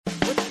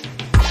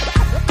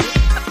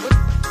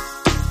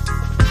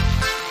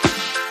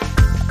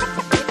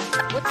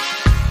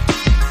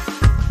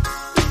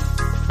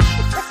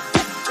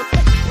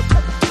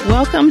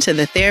Welcome to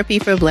the Therapy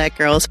for Black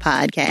Girls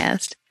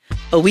podcast,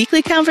 a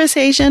weekly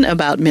conversation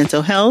about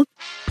mental health,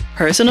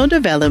 personal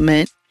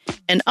development,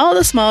 and all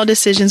the small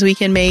decisions we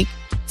can make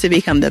to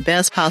become the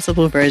best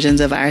possible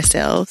versions of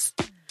ourselves.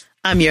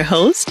 I'm your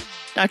host,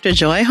 Dr.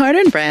 Joy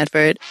Harden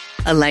Bradford,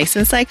 a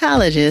licensed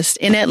psychologist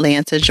in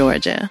Atlanta,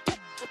 Georgia.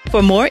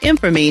 For more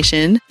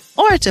information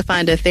or to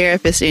find a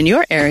therapist in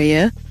your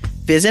area,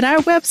 visit our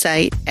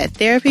website at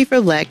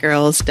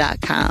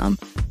therapyforblackgirls.com.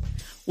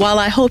 While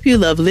I hope you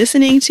love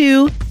listening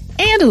to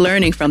and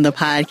learning from the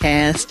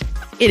podcast,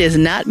 it is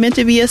not meant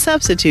to be a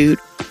substitute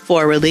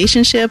for a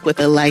relationship with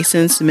a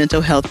licensed mental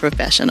health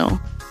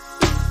professional.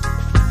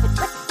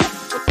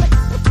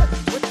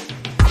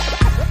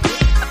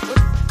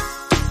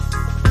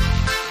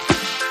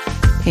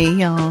 Hey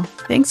y'all,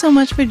 thanks so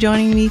much for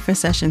joining me for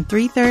session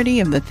 330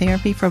 of the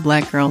Therapy for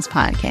Black Girls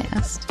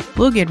podcast.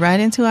 We'll get right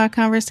into our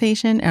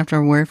conversation after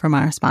a word from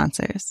our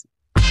sponsors.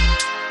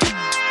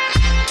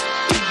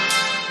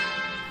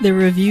 The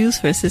reviews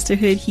for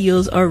Sisterhood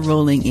Heals are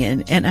rolling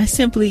in, and I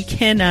simply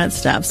cannot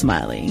stop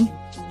smiling.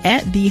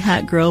 At The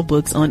Hot Girl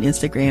Books on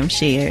Instagram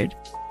shared,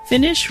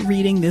 "Finished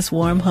reading this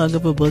warm hug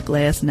of a book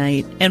last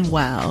night, and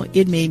wow,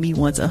 it made me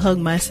want to hug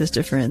my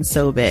sister friends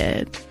so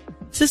bad."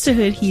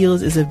 Sisterhood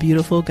Heals is a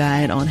beautiful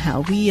guide on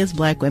how we as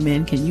Black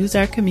women can use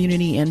our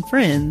community and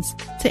friends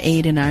to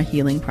aid in our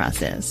healing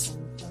process.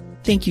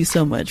 Thank you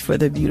so much for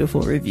the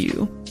beautiful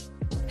review.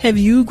 Have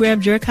you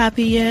grabbed your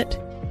copy yet?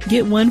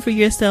 Get one for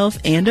yourself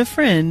and a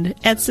friend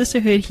at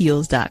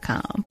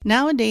sisterhoodheals.com.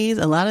 Nowadays,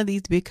 a lot of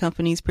these big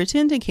companies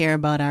pretend to care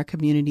about our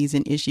communities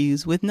and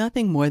issues with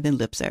nothing more than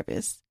lip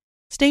service.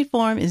 State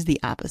Farm is the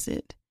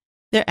opposite.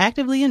 They're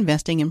actively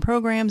investing in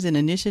programs and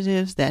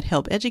initiatives that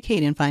help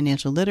educate in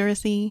financial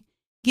literacy,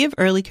 give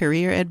early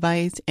career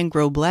advice, and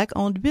grow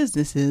Black-owned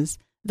businesses,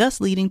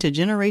 thus leading to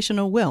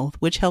generational wealth,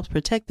 which helps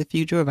protect the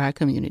future of our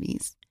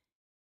communities.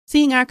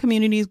 Seeing our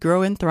communities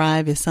grow and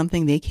thrive is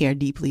something they care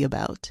deeply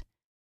about.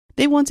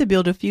 They want to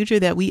build a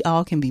future that we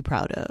all can be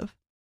proud of.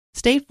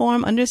 State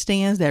Farm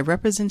understands that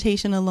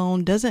representation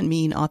alone doesn't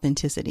mean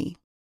authenticity,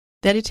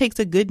 that it takes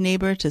a good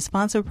neighbor to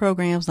sponsor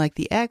programs like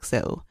the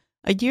ACT-SO,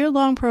 a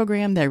year-long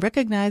program that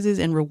recognizes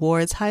and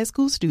rewards high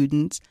school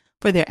students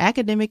for their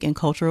academic and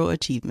cultural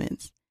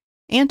achievements,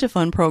 and to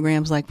fund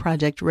programs like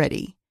Project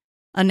Ready,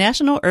 a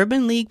national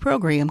urban league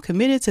program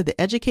committed to the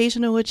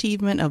educational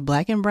achievement of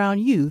Black and Brown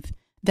youth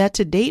that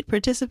to date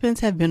participants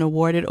have been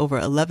awarded over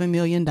 $11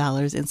 million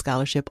in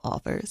scholarship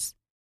offers.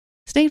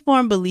 State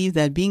Farm believes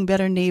that being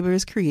better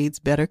neighbors creates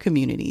better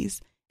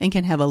communities and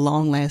can have a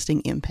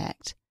long-lasting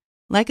impact.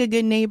 Like a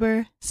good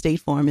neighbor, State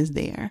Farm is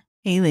there.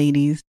 Hey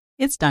ladies,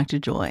 it's Dr.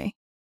 Joy.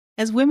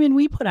 As women,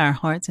 we put our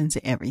hearts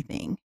into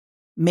everything.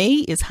 May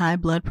is High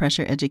Blood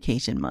Pressure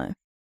Education Month,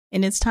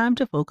 and it's time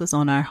to focus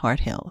on our heart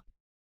health.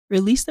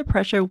 Release the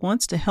Pressure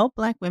wants to help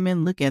Black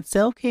women look at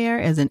self-care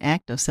as an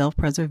act of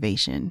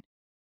self-preservation.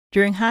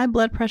 During High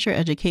Blood Pressure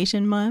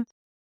Education Month,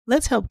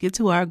 let's help get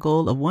to our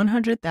goal of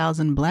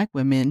 100,000 Black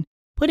women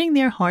putting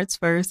their hearts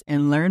first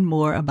and learn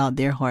more about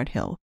their heart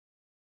health.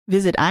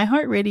 Visit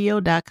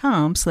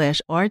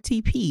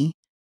iHeartRadio.com/RTP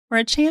for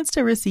a chance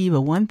to receive a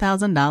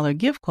 $1,000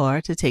 gift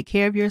card to take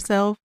care of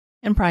yourself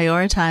and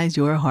prioritize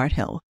your heart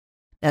health.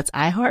 That's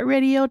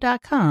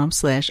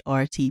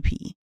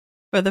iHeartRadio.com/RTP.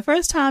 For the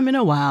first time in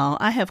a while,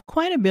 I have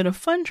quite a bit of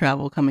fun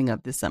travel coming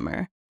up this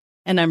summer,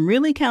 and I'm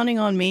really counting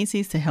on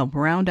Macy's to help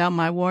round out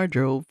my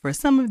wardrobe for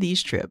some of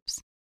these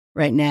trips.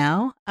 Right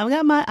now, I've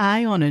got my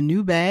eye on a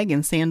new bag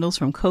and sandals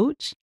from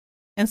Coach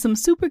and some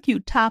super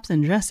cute tops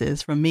and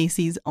dresses from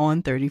Macy's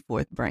On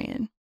 34th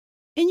brand.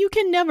 And you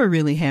can never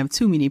really have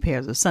too many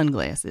pairs of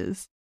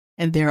sunglasses,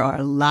 and there are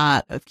a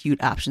lot of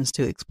cute options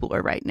to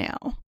explore right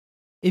now.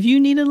 If you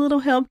need a little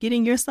help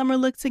getting your summer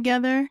look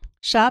together,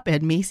 shop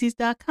at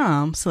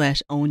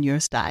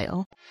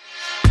Macys.com/ownyourstyle.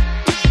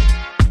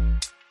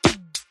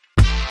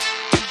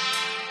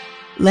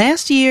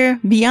 Last year,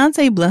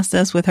 Beyoncé blessed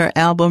us with her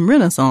album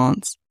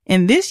Renaissance,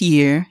 and this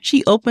year,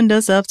 she opened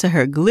us up to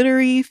her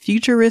glittery,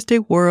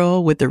 futuristic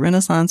world with the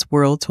Renaissance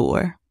World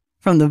Tour.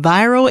 From the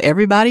viral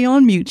Everybody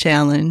on Mute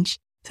challenge,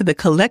 to the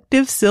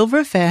collective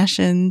silver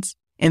fashions,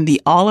 and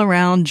the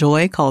all-around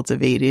joy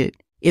cultivated,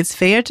 it's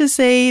fair to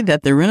say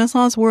that the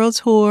Renaissance World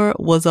Tour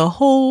was a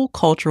whole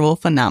cultural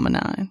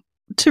phenomenon.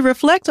 To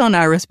reflect on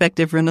our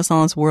respective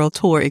Renaissance World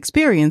Tour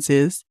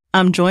experiences,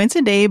 I'm joined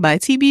today by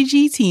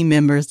TBG team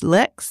members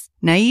Lex,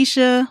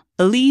 Naisha,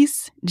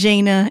 Elise,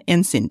 Jana,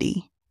 and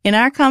Cindy. In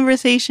our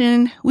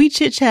conversation, we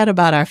chit-chat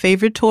about our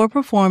favorite tour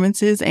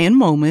performances and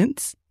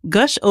moments,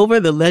 gush over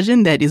the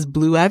legend that is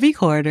Blue Ivy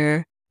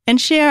Carter,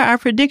 and share our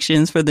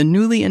predictions for the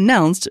newly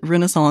announced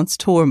Renaissance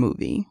Tour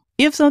movie.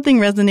 If something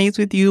resonates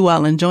with you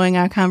while enjoying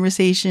our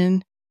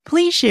conversation,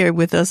 please share it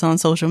with us on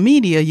social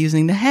media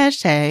using the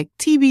hashtag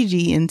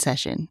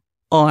TBGInSession.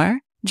 Or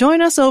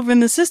join us over in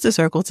the Sister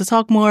Circle to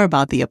talk more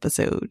about the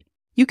episode.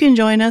 You can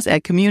join us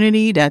at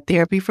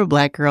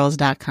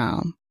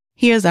community.therapyforblackgirls.com.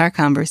 Here's our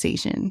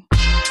conversation.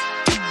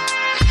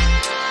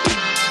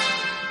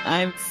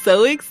 I'm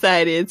so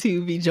excited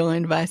to be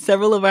joined by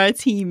several of our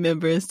team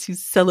members to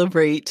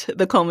celebrate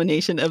the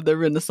culmination of the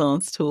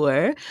Renaissance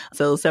Tour.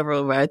 So several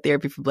of our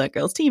Therapy for Black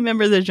Girls team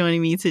members are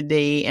joining me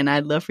today, and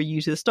I'd love for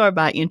you to start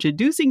by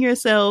introducing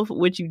yourself,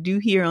 what you do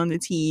here on the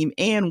team,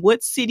 and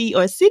what city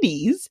or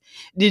cities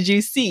did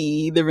you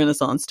see the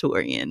Renaissance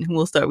Tour in?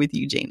 We'll start with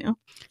you, Jana.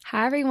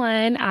 Hi,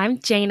 everyone. I'm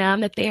Jana.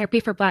 I'm the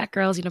Therapy for Black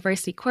Girls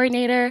University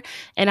Coordinator,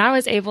 and I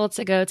was able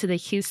to go to the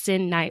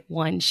Houston Night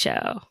 1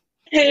 show.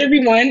 Hey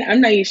everyone,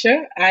 I'm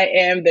Naisha. I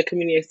am the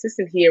community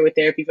assistant here with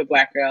Therapy for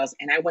Black Girls,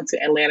 and I went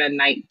to Atlanta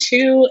Night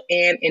 2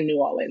 and in New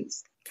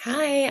Orleans.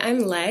 Hi, I'm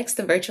Lex,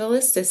 the virtual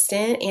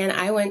assistant, and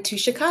I went to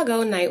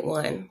Chicago Night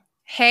 1.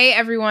 Hey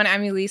everyone,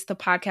 I'm Elise, the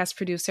podcast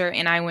producer,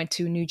 and I went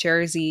to New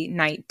Jersey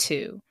Night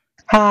 2.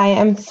 Hi,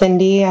 I'm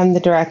Cindy. I'm the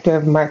director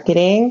of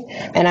marketing,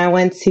 and I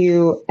went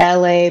to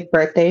LA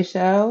Birthday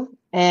Show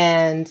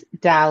and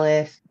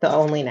Dallas The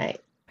Only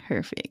Night.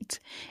 Perfect.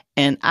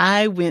 And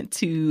I went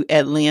to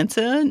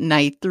Atlanta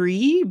Night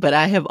 3, but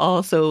I have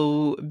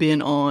also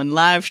been on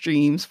live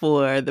streams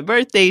for the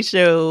birthday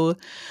show,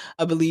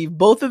 I believe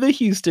both of the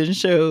Houston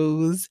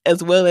shows,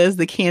 as well as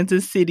the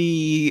Kansas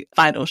City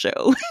final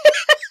show.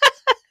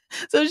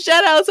 So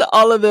shout out to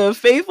all of the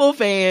faithful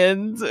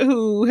fans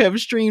who have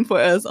streamed for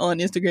us on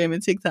Instagram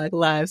and TikTok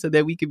Live so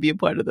that we could be a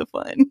part of the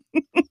fun.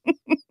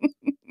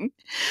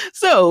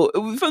 So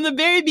from the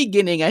very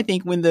beginning, I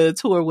think when the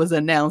tour was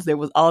announced, there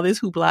was all this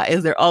hoopla,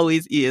 as there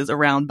always is,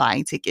 around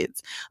buying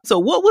tickets. So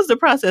what was the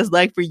process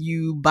like for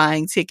you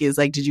buying tickets?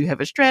 Like, did you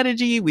have a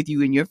strategy with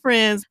you and your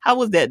friends? How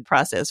was that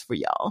process for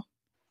y'all?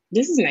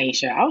 This is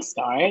Naisha. I'll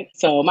start.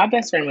 So my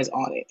best friend was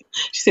on it.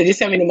 She said, just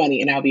send me the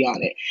money and I'll be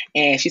on it.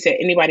 And she said,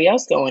 anybody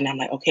else go? And I'm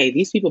like, okay,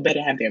 these people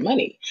better have their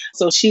money.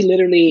 So she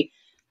literally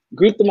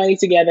grouped the money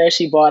together.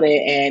 She bought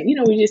it. And,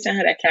 we just sent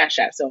her that cash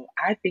app. So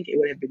I think it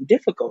would have been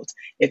difficult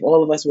if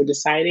all of us were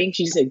deciding.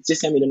 She just said,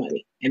 just send me the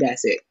money. And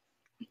that's it.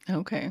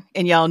 Okay.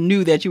 And y'all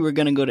knew that you were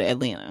going to go to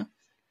Atlanta.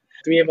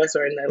 3 of us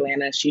are in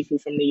Atlanta. She flew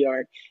from New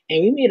York.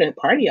 And we made a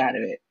party out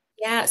of it.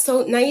 Yeah,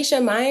 so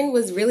Naisha, mine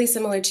was really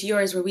similar to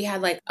yours where we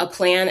had like a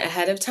plan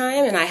ahead of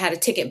time and I had a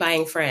ticket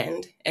buying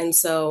friend. And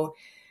so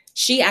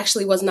she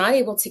actually was not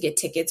able to get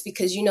tickets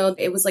because,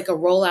 it was like a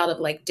rollout of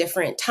like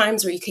different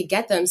times where you could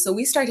get them. So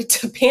we started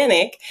to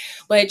panic,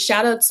 but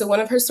shout out to one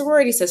of her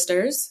sorority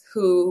sisters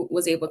who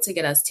was able to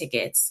get us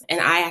tickets.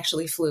 And I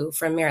actually flew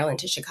from Maryland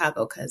to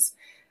Chicago because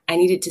I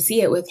needed to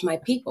see it with my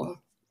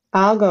people.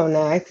 I'll go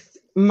next.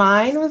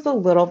 Mine was a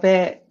little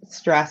bit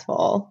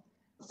stressful.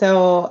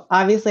 So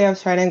obviously I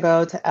was trying to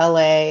go to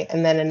LA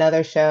and then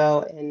another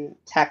show in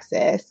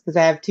Texas because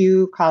I have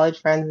 2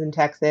 college friends in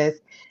Texas.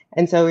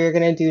 And so we were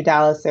going to do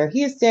Dallas or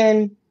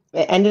Houston.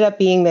 It ended up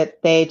being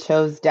that they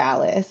chose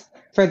Dallas.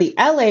 For the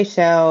LA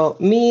show,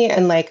 me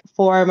and like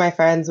 4 of my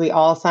friends, we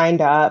all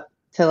signed up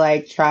to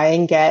like try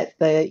and get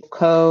the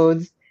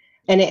codes.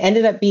 And it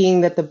ended up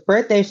being that the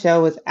birthday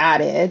show was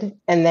added.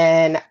 And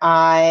then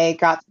I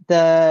got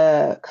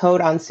the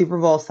code on Super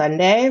Bowl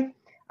Sunday.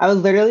 I was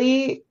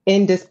literally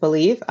in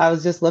disbelief. I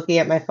was just looking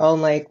at my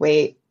phone like,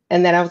 wait.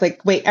 And then I was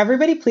like, wait,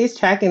 everybody please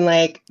check and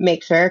like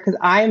make sure because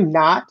I'm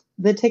not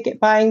the ticket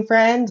buying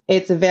friend.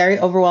 It's a very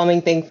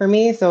overwhelming thing for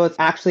me. So it's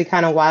actually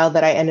kind of wild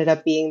that I ended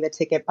up being the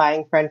ticket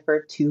buying friend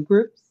for 2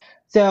 groups.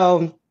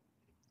 So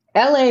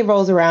LA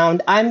rolls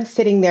around. I'm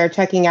sitting there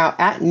checking out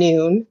at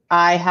noon.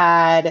 I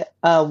had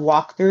a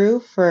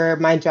walkthrough for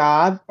my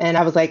job and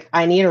I was like,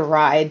 I need a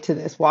ride to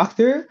this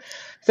walkthrough.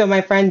 So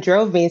my friend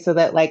drove me so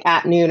that like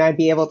at noon, I'd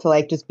be able to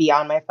like just be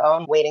on my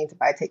phone waiting to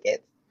buy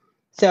tickets.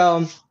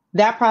 So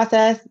that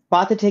process,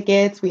 bought the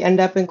tickets. We ended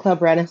up in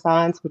Club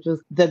Renaissance, which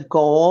was the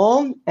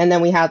goal. And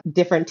then we had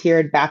different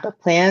tiered backup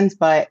plans,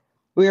 but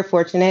we were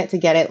fortunate to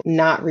get it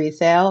not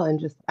resale and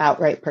just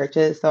outright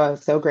purchase. So I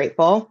was so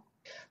grateful.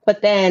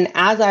 But then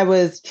as I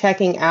was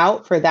checking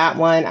out for that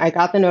one, I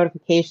got the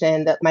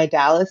notification that my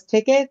Dallas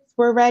tickets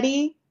were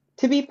ready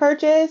to be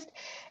purchased.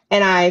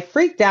 And I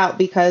freaked out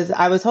because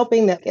I was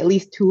hoping that at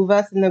least 2 of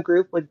us in the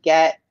group would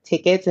get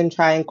tickets and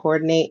try and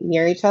coordinate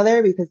near each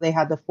other because they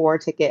had the 4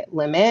 ticket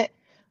limit.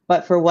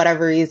 But for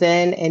whatever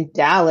reason, in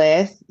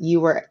Dallas, you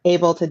were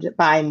able to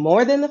buy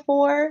more than the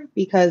 4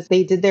 because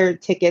they did their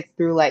tickets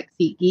through like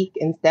SeatGeek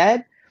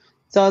instead.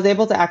 So I was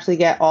able to actually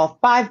get all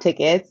 5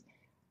 tickets.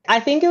 I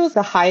think it was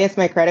the highest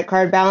my credit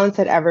card balance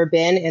had ever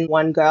been in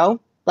one go.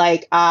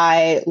 Like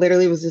I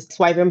literally was just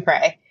swipe and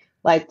pray.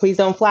 Like, please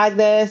don't flag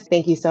this.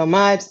 Thank you so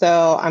much.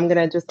 So I'm going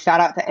to just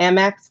shout out to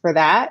Amex for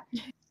that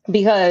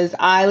because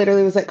I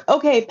literally was like,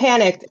 okay,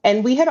 panicked.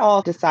 And we had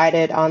all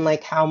decided on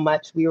like how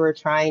much we were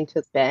trying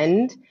to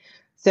spend.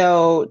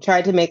 So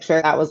tried to make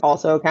sure that was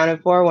also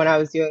accounted for when I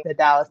was doing the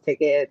Dallas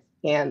tickets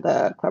and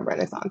the Club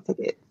Renaissance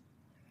tickets.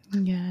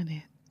 Got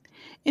it.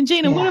 And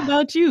Jana, what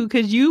about you?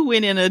 Because you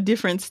went in a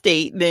different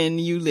state than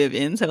you live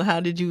in. So how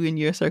did you and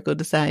your circle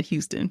decide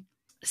Houston?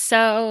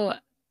 So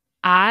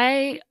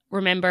I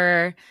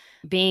remember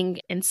being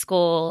in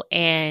school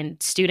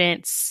and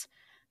students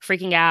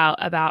freaking out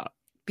about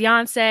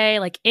Beyonce,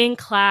 like in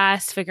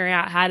class, figuring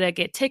out how to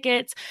get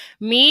tickets.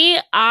 Me,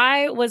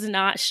 I was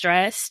not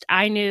stressed.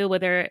 I knew where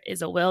there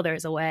is a will,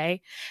 there's a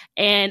way.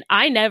 And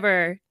I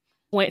never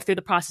went through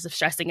the process of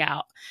stressing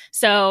out.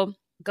 So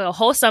the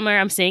whole summer,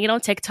 I'm seeing it on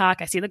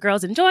TikTok. I see the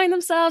girls enjoying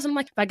themselves. I'm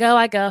like, if I go,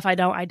 I go. If I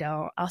don't, I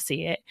don't. I'll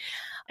see it.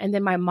 And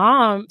then my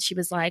mom, she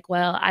was like,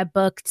 well, I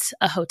booked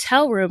a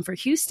hotel room for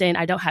Houston.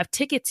 I don't have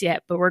tickets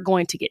yet, but we're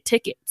going to get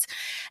tickets.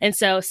 And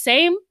so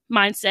same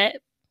mindset.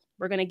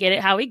 We're going to get it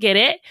how we get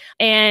it.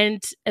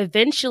 And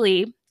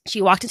eventually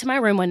she walked into my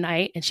room one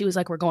night and she was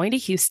like, we're going to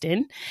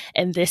Houston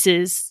and this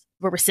is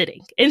where we're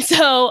sitting. And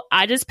so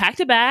I just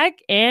packed a bag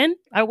and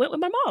I went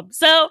with my mom.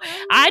 So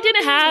I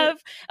didn't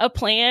have a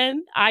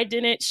plan. I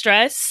didn't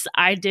stress.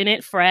 I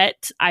didn't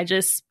fret. I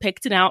just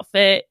picked an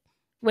outfit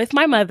with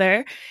my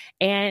mother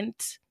and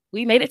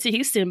we made it to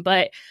Houston.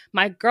 But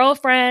my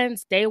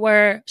girlfriends, they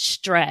were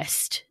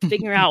stressed,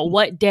 figuring out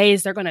what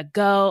days they're going to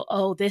go.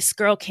 Oh, this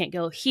girl can't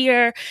go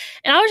here.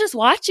 And I was just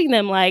watching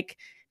them like,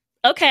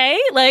 okay,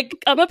 like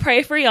I'm going to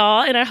pray for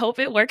y'all and I hope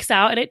it works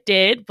out. And it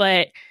did.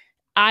 But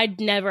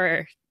I'd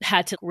never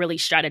had to really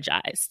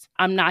strategize.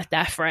 I'm not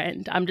that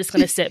friend. I'm just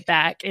going to sit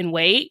back and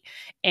wait.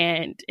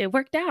 And it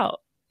worked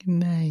out.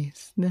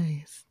 Nice,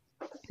 nice.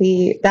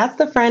 See, that's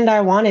the friend I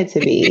wanted to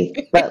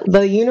be. But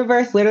the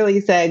universe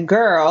literally said,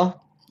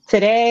 girl,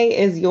 today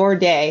is your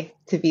day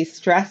to be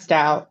stressed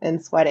out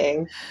and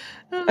sweating.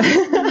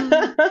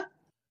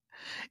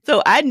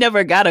 So I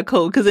never got a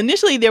code because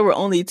initially there were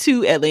only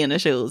 2 Atlanta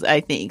shows, I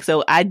think.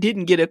 So I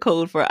didn't get a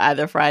code for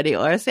either Friday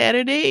or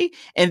Saturday.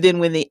 And then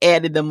when they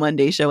added the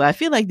Monday show, I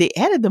feel like they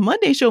added the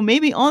Monday show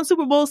maybe on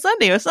Super Bowl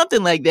Sunday or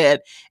something like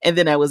that. And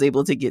then I was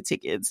able to get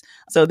tickets.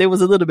 So there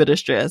was a little bit of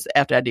stress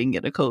after I didn't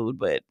get a code.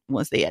 But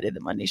once they added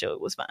the Monday show,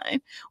 it was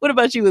fine. What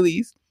about you,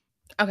 Elise?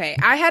 Okay,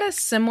 I had a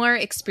similar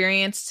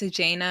experience to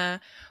Jana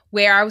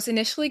where I was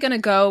initially going to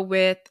go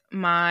with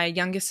my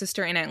youngest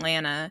sister in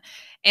Atlanta.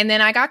 And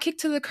then I got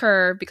kicked to the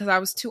curb because I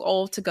was too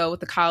old to go with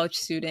the college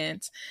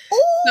students.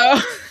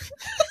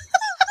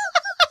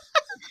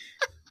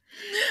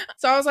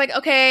 So I was like,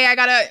 okay, I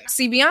got to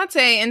see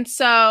Beyonce. And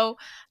so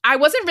I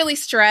wasn't really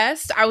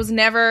stressed. I was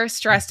never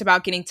stressed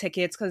about getting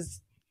tickets because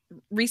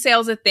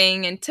resale is a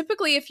thing. And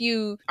typically if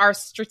you are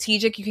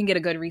strategic, you can get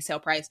a good resale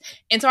price.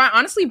 And so I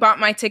honestly bought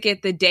my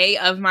ticket the day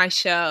of my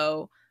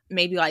show,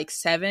 maybe like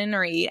 7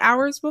 or 8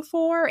 hours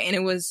before. And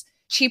it was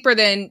cheaper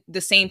than the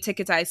same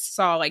tickets I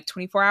saw like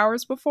 24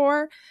 hours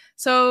before.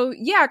 So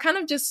yeah, I kind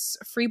of just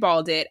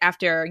freeballed it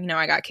after,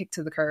 I got kicked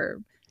to the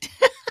curb.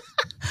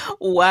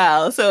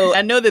 Wow. So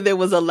I know that there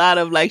was a lot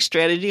of like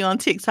strategy on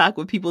TikTok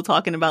with people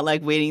talking about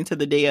like waiting to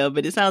the day of,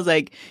 but it sounds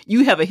like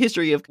you have a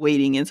history of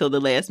waiting until the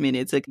last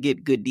minute to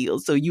get good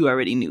deals. So you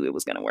already knew it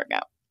was going to work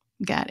out.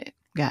 Got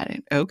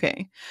it.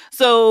 Okay.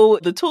 So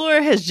the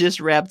tour has just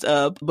wrapped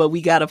up, but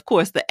we got, of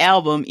course, the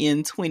album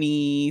in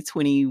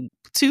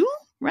 2022.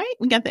 Right?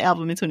 We got the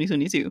album in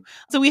 2022.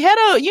 So we had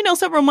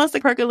several months to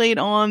percolate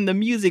on the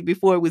music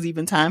before it was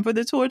even time for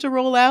the tour to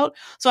roll out.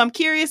 So I'm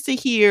curious to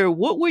hear,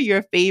 what were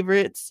your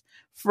favorites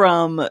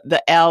from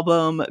the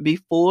album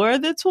before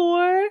the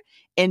tour?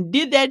 And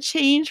did that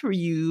change for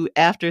you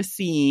after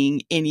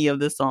seeing any of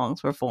the songs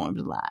performed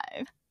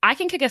live? I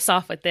can kick us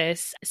off with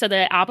this. So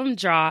the album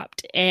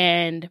dropped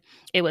and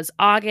it was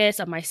August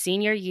of my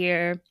senior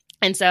year.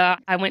 And so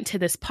I went to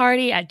this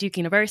party at Duke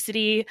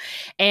University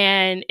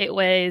and it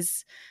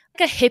was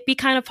like a hippie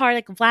kind of party,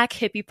 like a Black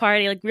hippie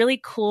party, like really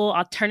cool,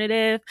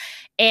 alternative.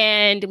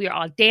 And we were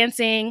all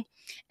dancing.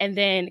 And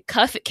then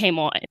Cuff It came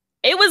on.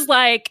 It was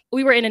like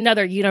we were in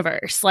another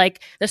universe.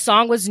 Like the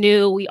song was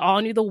new. We all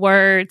knew the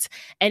words.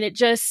 And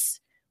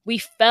we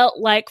felt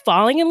like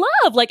falling in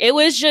love. Like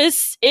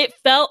it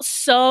felt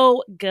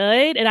so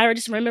good. And I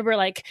just remember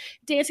like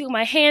dancing with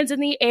my hands in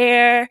the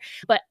air.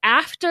 But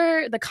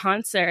after the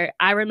concert,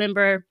 I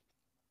remember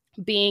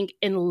being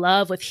in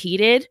love with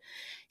Heated.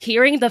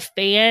 Hearing the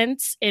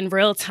fans in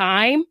real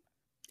time,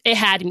 it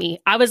had me.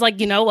 I was like,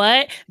 you know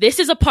what? This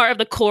is a part of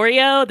the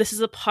choreo. This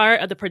is a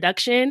part of the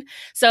production.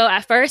 So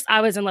at first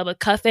I was in love with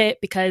Cuff It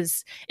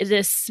because it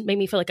just made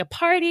me feel like a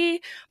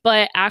party.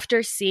 But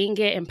after seeing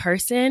it in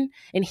person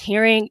and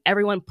hearing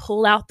everyone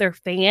pull out their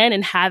fan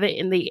and have it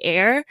in the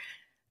air,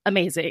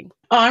 amazing.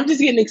 Oh, I'm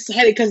just getting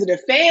excited because of the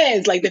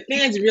fans. Like the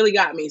fans really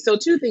got me. So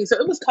 2 things. So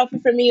it was Cuff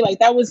It for me. Like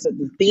that was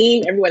the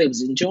theme. Everybody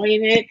was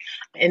enjoying it.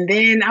 And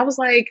then I was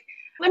like,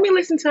 let me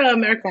listen to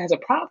America Has a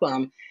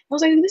Problem. I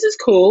was like, this is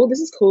cool.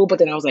 But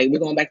then I was like,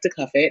 we're going back to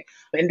Cuff It.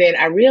 And then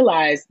I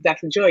realized,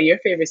 Dr. Joy, your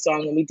favorite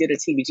song when we did a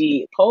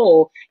TBG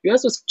poll,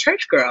 yours was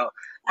Church Girl.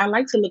 I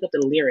like to look up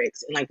the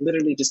lyrics and like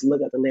literally just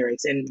look up the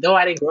lyrics. And though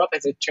I didn't grow up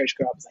as a church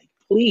girl, I was like,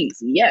 please,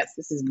 yes,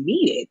 this is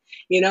needed.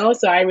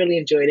 So I really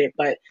enjoyed it.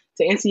 But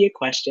to answer your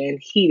question,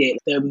 Heated,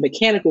 the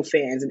mechanical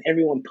fans and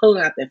everyone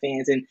pulling out their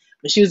fans. And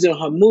when she was doing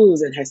her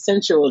moves and her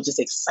sensual just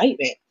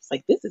excitement, it's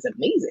like, this is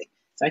amazing.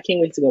 So I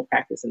can't wait to go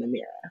practice in the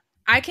mirror.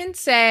 I can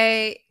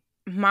say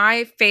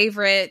my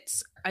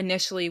favorites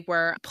initially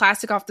were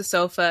Plastic Off the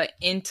Sofa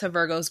into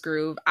Virgo's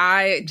Groove.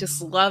 I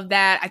just love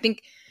that. I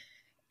think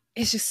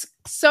It's just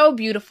so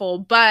beautiful.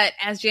 But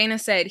as Jana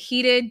said,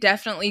 Heated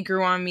definitely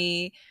grew on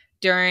me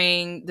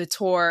during the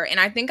tour. And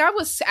I think I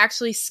was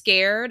actually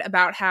scared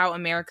about how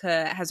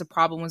America Has a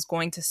Problem was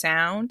going to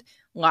sound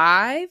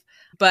live,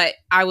 but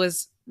I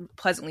was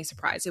pleasantly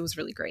surprised. It was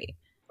really great.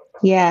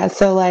 Yeah,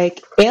 so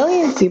like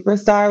Alien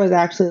Superstar was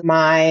actually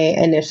my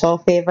initial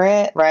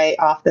favorite right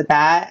off the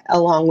bat,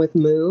 along with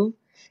Move.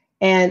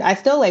 And I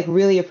still like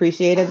really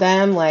appreciated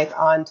them like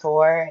on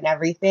tour and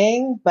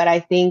everything. But I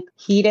think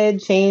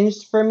Heated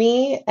changed for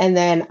me. And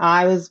then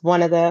I was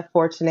one of the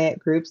fortunate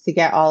groups to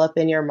get All Up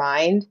in Your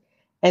Mind.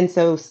 And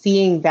so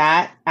seeing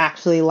that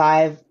actually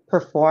live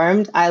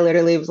performed, I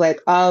literally was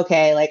like, oh,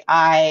 okay, like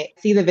I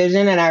see the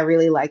vision and I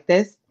really like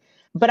this.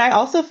 But I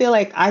also feel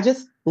like I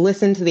just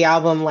listened to the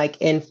album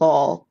like in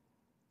full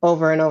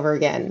over and over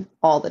again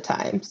all the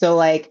time. So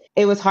like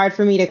it was hard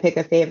for me to pick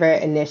a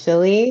favorite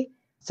initially.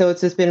 So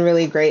it's just been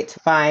really great to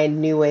find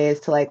new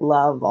ways to like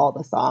love all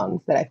the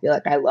songs that I feel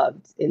like I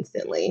loved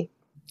instantly.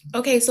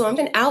 Okay, so I'm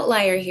an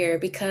outlier here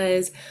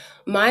because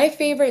my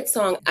favorite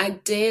song, I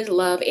did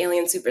love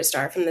Alien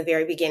Superstar from the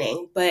very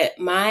beginning, but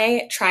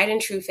my tried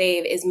and true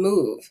fave is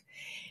Move.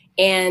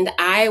 And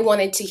I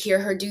wanted to hear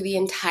her do the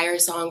entire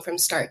song from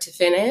start to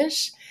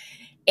finish.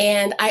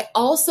 And I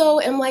also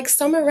am like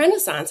Summer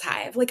Renaissance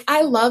Hive. Like,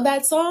 I love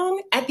that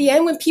song. At the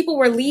end, when people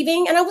were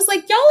leaving, and I was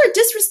like, y'all are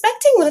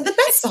disrespecting one of the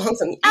best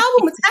songs on the album.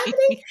 What's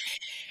happening?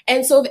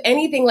 And so, if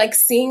anything, like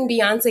seeing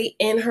Beyonce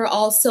in her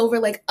all silver,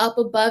 like up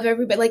above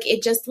everybody, like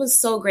it just was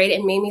so great.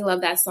 It made me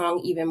love that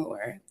song even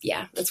more.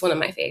 Yeah, that's one of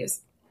my faves.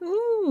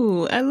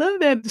 Ooh, I love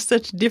that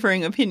such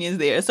differing opinions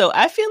there. So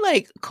I feel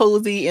like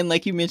Cozy and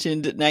like you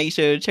mentioned,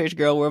 Nyesha, Church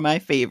Girl were my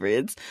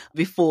favorites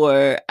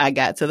before I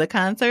got to the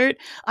concert.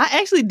 I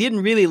actually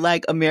didn't really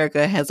like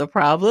America Has a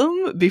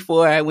Problem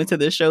before I went to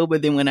the show.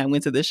 But then when I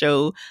went to the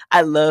show,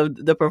 I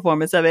loved the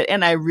performance of it.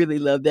 And I really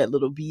loved that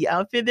little bee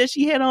outfit that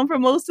she had on for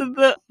most of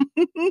the,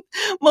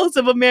 most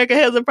of America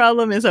Has a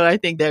Problem. And so I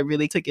think that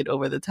really took it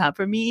over the top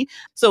for me.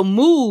 So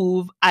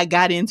Move, I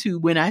got into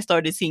when I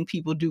started seeing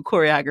people do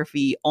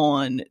choreography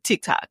on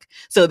TikTok.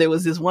 So there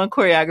was this one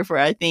choreographer,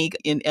 I think,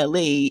 in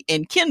LA,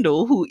 and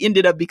Kendall, who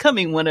ended up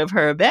becoming one of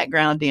her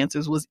background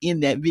dancers, was in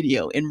that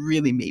video and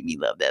really made me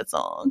love that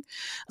song.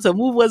 So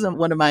Move wasn't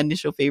one of my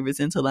initial favorites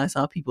until I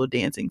saw people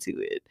dancing to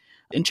it.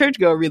 And Church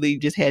Girl really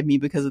just had me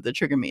because of the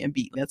Trigger Man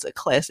beat. That's a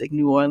classic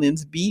New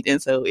Orleans beat.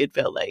 And so it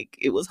felt like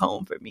it was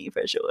home for me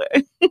for sure.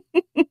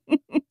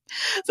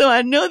 So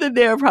I know that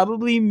there are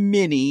probably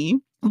many,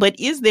 but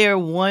is there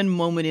one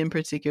moment in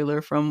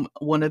particular from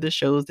one of the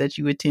shows that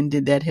you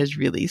attended that has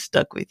really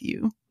stuck with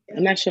you?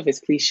 I'm not sure if it's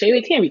cliche.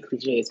 It can't be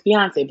cliche. It's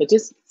Beyonce, but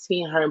just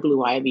seeing her and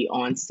Blue Ivy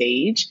on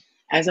stage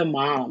as a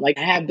mom. Like,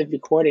 I have the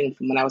recording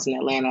from when I was in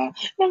Atlanta, and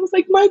I was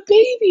like, my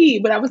baby.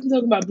 But I wasn't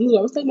talking about Blue.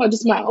 I was talking about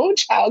just my own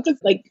child, because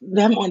like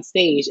them on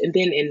stage. And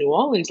then in New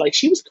Orleans, like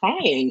she was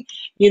crying,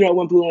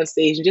 when Blue on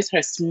stage, and just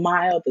her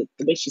smile,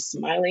 the way she's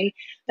smiling.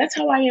 That's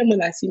how I am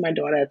when I see my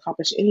daughter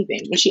accomplish anything.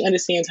 When she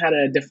understands how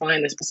to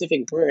define a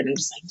specific word, I'm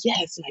just like,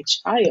 yes, my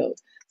child.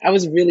 I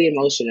was really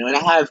emotional, and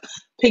I have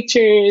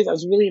pictures. I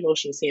was really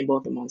emotional seeing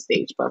both of them on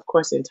stage, but of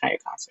course the entire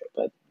concert,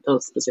 but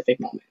those specific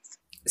moments.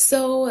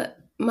 So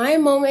my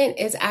moment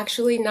is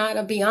actually not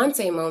a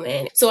Beyonce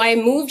moment. So I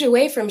moved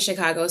away from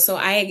Chicago, so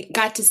I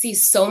got to see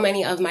so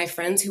many of my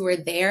friends who were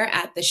there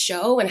at the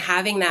show and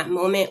having that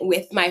moment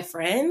with my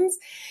friends.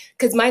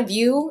 Because my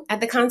view at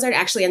the concert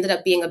actually ended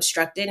up being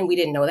obstructed, and we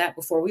didn't know that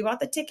before we bought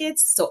the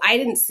tickets. So I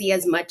didn't see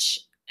as much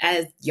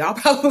as y'all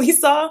probably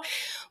saw,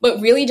 but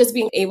really just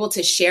being able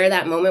to share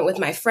that moment with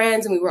my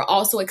friends. And we were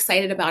also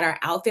excited about our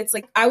outfits.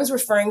 Like, I was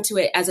referring to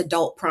it as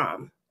adult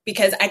prom,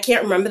 because I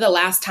can't remember the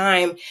last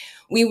time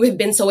we would have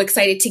been so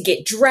excited to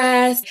get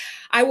dressed.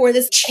 I wore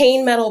this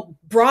chainmail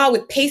bra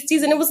with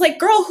pasties, and it was like,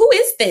 girl, who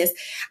is this?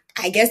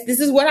 I guess this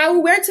is what I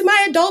would wear to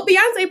my adult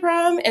Beyonce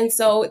prom. And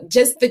so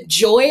just the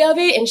joy of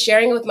it and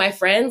sharing it with my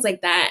friends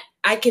like that,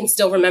 I can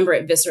still remember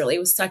it viscerally. It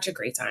was such a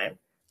great time.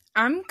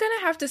 I'm going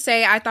to have to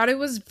say, I thought it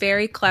was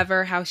very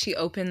clever how she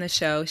opened the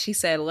show. She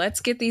said, let's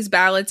get these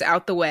ballots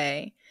out the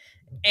way.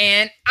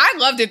 And I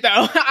loved it, though.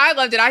 I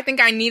loved it. I think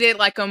I needed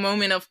like a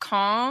moment of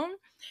calm.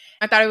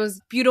 I thought it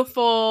was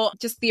beautiful.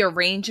 Just the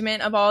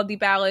arrangement of all the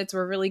ballads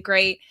were really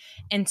great.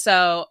 And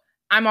so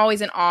I'm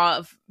always in awe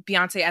of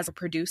Beyonce as a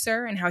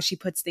producer and how she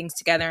puts things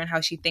together and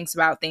how she thinks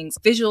about things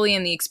visually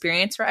and the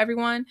experience for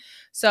everyone.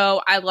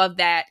 So I love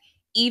that.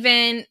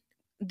 Even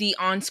the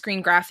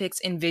on-screen graphics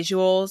and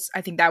visuals,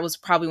 I think that was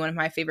probably one of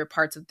my favorite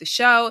parts of the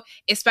show,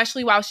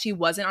 especially while she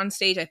wasn't on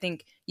stage. I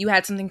think you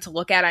had something to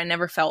look at. I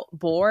never felt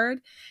bored.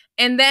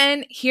 And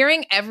then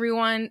hearing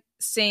everyone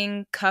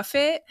sing Cuff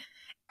It,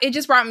 it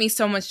just brought me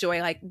so much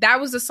joy. Like, that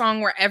was a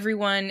song where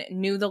everyone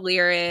knew the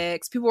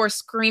lyrics. People were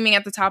screaming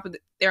at the top of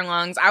their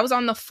lungs. I was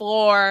on the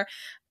floor.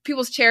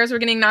 People's chairs were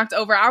getting knocked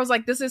over. I was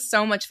like, this is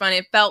so much fun.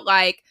 It felt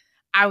like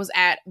I was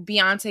at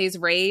Beyonce's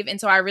rave. And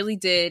so I really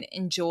did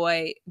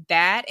enjoy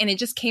that. And it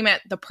just came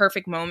at the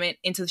perfect moment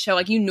into the show.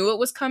 Like, you knew it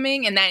was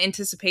coming, and that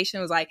anticipation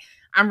was like,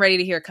 I'm ready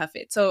to hear Cuff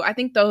It. So I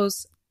think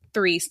those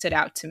three stood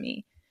out to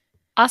me.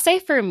 I'll say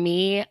for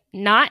me,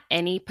 not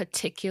any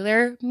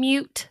particular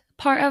mute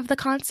part of the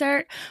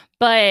concert,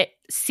 but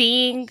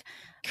seeing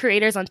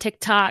creators on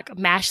TikTok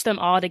mash them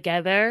all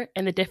together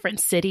in the different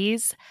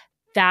cities,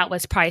 that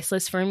was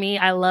priceless for me.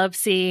 I love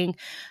seeing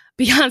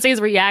Beyonce's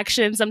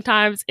reaction.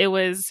 Sometimes it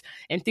was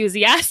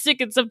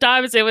enthusiastic and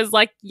sometimes it was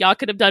like, y'all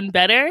could have done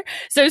better.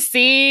 So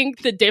seeing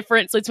the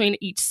difference between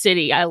each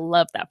city, I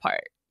love that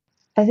part.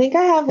 I think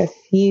I have a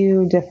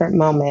few different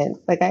moments.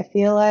 Like, I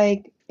feel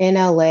like in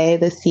LA,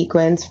 the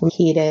sequence from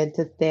Heated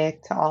to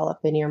Thick to All Up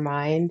in Your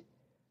Mind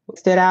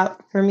stood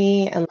out for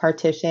me. And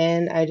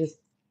Partition,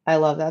 I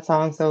love that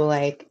song. So,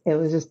 like, it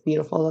was just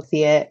beautiful to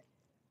see it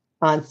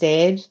on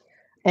stage.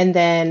 And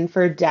then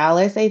for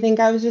Dallas, I think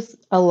I was just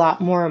a lot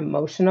more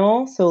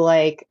emotional. So,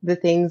 like, the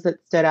things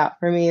that stood out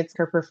for me, it's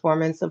her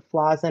performance of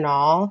Flaws and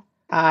All.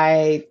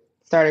 I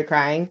started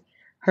crying.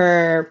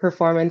 Her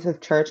performance of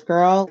Church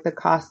Girl, the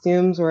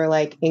costumes were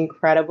like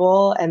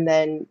incredible. And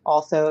then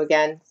also,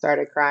 again,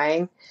 started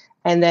crying.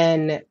 And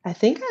then I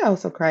think I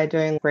also cried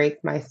during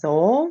Break My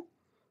Soul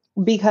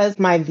because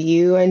my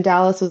view in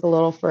Dallas was a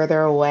little further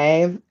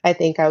away. I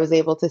think I was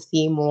able to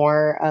see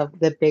more of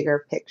the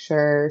bigger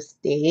picture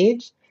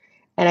stage.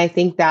 And I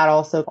think that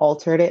also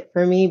altered it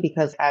for me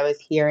because I was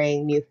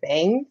hearing new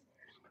things.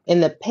 In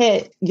the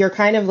pit, you're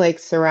kind of like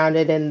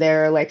surrounded and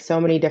there are like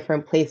so many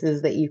different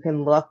places that you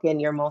can look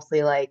and you're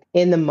mostly like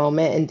in the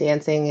moment and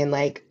dancing and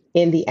like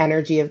in the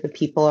energy of the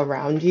people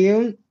around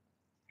you,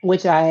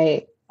 which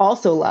I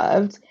also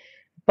loved,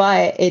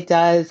 but it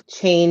does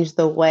change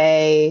the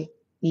way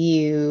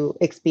you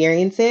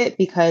experience it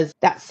because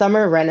that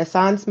summer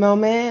renaissance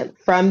moment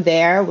from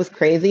there was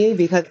crazy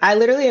because I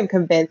literally am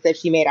convinced that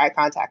she made eye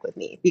contact with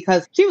me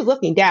because she was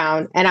looking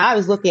down and I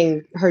was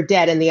looking her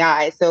dead in the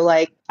eye. So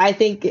like, I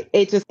think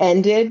it just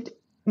ended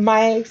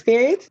my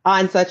experience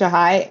on such a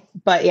high.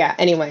 But yeah,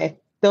 anyway,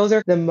 those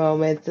are the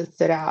moments that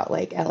stood out,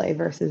 like LA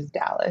versus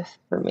Dallas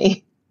for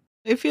me.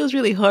 It feels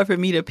really hard for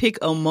me to pick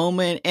a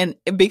moment. And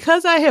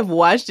because I have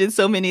watched it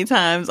so many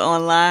times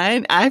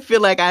online, I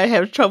feel like I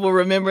have trouble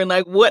remembering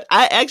like what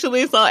I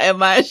actually saw at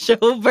my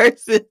show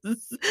versus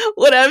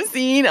what I've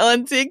seen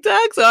on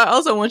TikTok. So I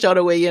also want y'all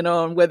to weigh in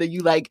on whether you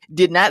like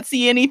did not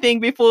see anything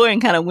before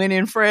and kind of went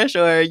in fresh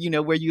or, you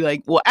know, where you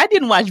like, well, I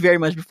didn't watch very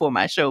much before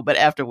my show, but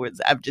afterwards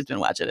I've just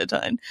been watching a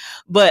ton.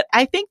 But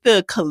I think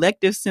the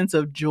collective sense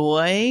of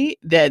joy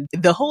that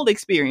the whole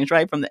experience,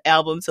 right, from the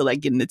album to like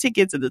getting the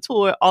tickets to the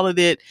tour, all of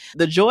it,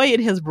 the joy it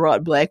has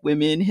brought Black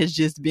women has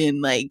just been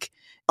like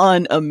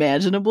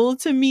unimaginable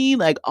to me.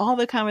 Like all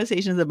the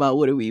conversations about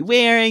what are we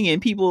wearing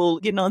and people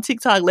getting on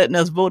TikTok letting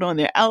us vote on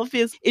their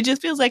outfits. It just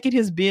feels like it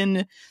has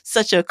been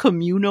such a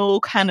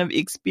communal kind of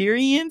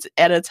experience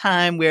at a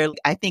time where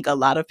I think a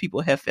lot of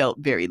people have felt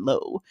very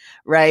low,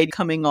 right?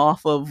 Coming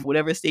off of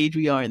whatever stage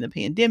we are in the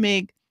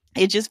pandemic.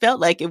 It just felt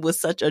like it was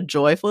such a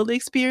joyful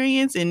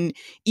experience. And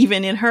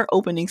even in her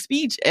opening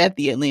speech at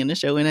the Atlanta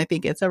show, and I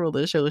think at several of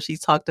the shows,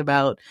 she's talked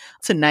about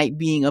tonight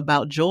being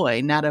about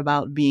joy, not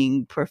about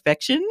being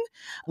perfection,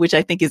 which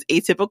I think is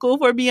atypical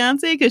for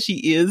Beyonce because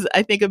she is,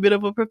 I think, a bit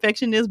of a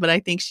perfectionist. But I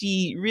think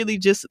she really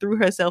just threw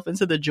herself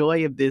into the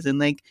joy of this. And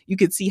like you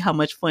could see how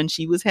much fun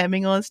she was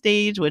having on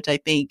stage, which I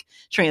think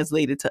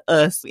translated to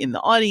us in the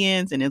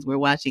audience and as we're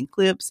watching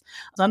clips.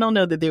 So I don't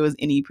know that there was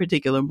any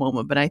particular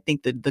moment, but I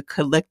think that the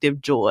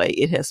collective joy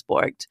it has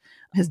sparked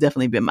has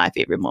definitely been my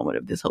favorite moment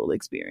of this whole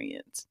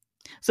experience.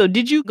 So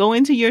did you go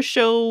into your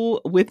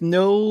show with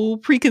no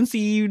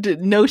preconceived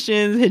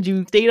notions? Had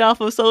you stayed off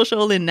of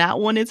social and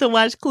not wanted to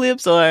watch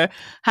clips, or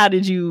how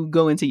did you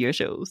go into your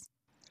shows?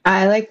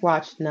 I like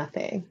watched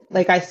nothing.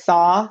 Like I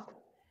saw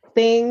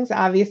things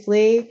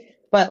obviously,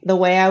 but the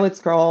way I would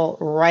scroll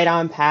right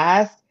on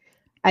past,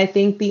 I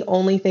think the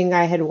only thing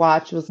I had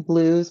watched was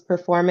Blue's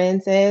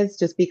performances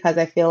just because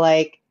I feel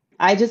like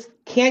I just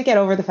can't get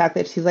over the fact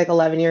that she's like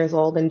 11 years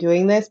old and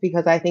doing this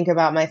because I think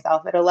about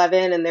myself at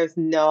 11 and there's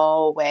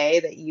no way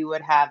that you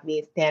would have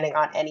me standing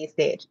on any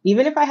stage.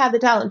 Even if I had the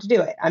talent to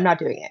do it, I'm not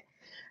doing it.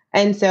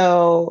 And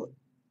so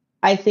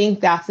I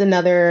think that's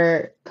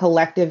another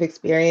collective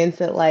experience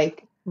that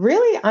like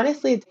really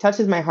honestly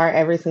touches my heart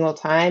every single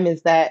time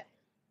is that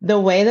the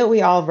way that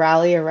we all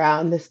rally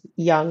around this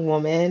young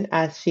woman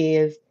as she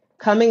is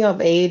coming of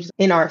age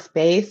in our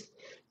space.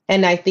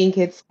 And I think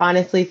it's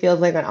honestly feels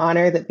like an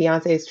honor that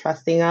Beyonce is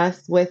trusting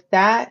us with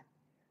that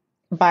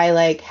by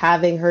like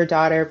having her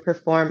daughter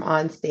perform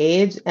on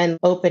stage and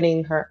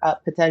opening her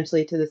up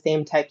potentially to the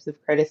same types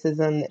of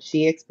criticism that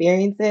she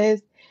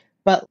experiences.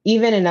 But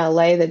even in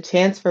LA, the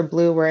chants for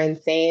Blue were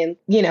insane.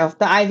 You know,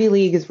 the Ivy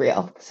League is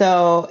real.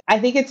 So I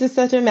think it's just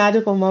such a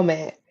magical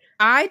moment.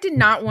 I did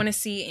not want to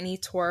see any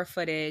tour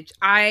footage.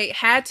 I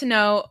had to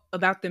know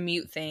about the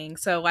mute thing.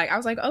 So like I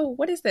was like, oh,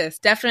 what is this?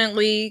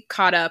 Definitely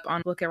caught up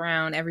on look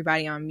around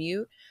everybody on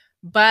mute.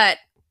 But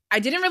I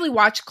didn't really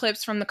watch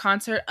clips from the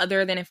concert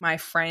other than if my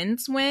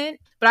friends went.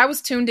 But I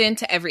was tuned in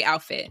to every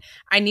outfit.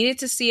 I needed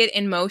to see it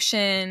in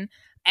motion,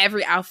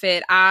 every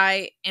outfit.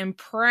 I am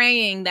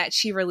praying that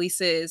she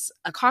releases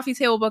a coffee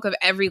table book of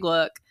every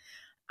look.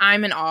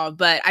 I'm in awe.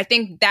 But I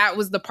think that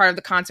was the part of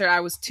the concert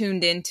I was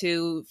tuned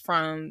into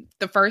from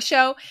the first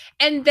show.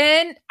 And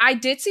then I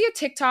did see a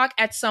TikTok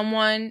at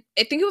someone,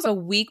 I think it was a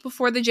week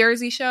before the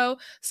Jersey show,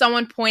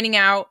 someone pointing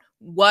out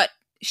what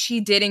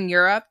she did in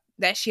Europe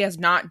that she has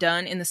not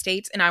done in the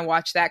States. And I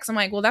watched that because I'm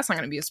like, well, that's not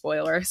going to be a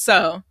spoiler.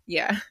 So,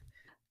 yeah.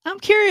 I'm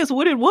curious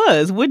what it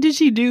was. What did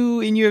she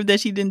do in Europe that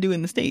she didn't do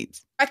in the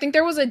States? I think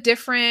there was a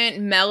different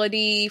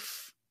melody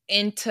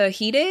into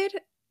Heated.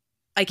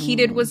 Like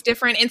Heated was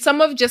different. And some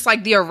of just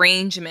like the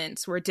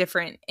arrangements were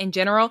different in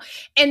general.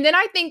 And then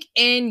I think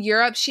in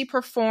Europe, she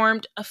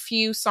performed a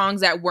few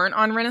songs that weren't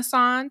on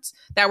Renaissance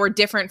that were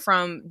different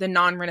from the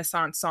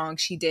non-Renaissance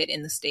songs she did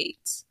in the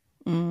States.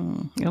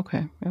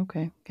 Okay.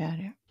 Got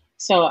it.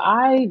 So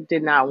I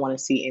did not want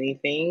to see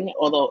anything,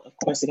 although, of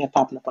course, it kept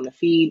popping up on the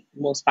feed.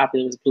 Most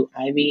popular was Blue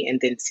Ivy,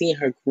 and then seeing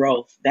her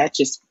growth, that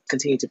just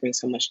continued to bring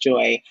so much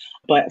joy.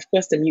 But, of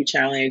course, the Mute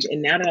Challenge,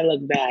 and now that I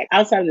look back,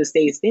 outside of the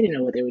States, they didn't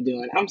know what they were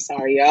doing. I'm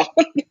sorry, y'all.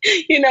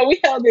 We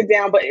held it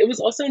down, but it was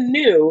also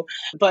new,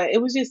 but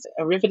it was just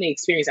a riveting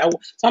experience.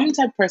 So I'm the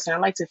type of person, I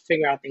like to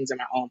figure out things on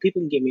my own.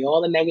 People can give me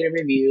all the negative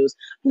reviews.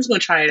 I'm just going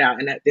to try it out,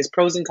 and there's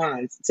pros and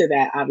cons to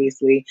that,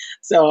 obviously.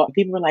 So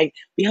people were like,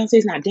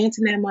 Beyonce's not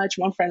dancing that much.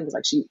 One friend was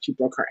like, she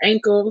broke her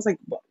ankle. I was like,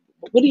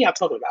 what are y'all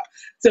talking about?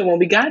 So when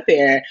we got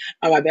there,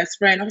 my best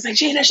friend, I was like,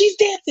 Jana, she's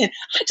dancing.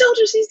 I told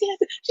you she's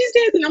dancing. She's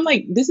dancing. I'm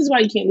like, this is why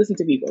you can't listen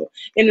to people.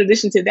 In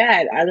addition to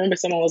that, I remember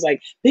someone was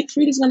like, Big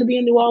Frida's going to be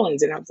in New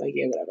Orleans. And I was like,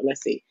 yeah, whatever.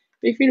 Let's see.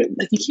 Big Frida,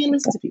 like, you can't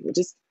listen to people.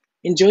 Just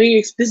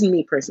enjoy this is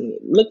me personally.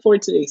 Look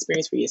forward to the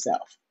experience for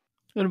yourself.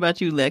 What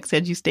about you, Lex?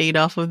 Had you stayed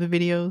off of the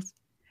videos?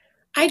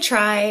 I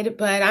tried,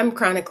 but I'm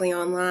chronically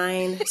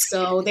online,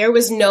 so there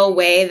was no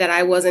way that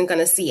I wasn't going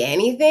to see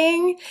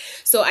anything.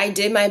 So I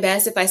did my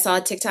best if I saw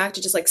a TikTok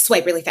to just like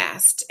swipe really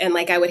fast. And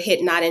like I would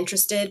hit not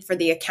interested for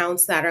the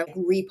accounts that are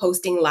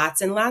reposting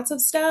lots and lots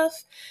of stuff.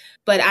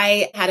 But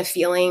I had a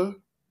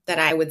feeling that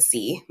I would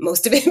see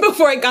most of it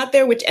before I got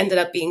there, which ended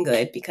up being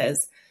good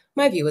because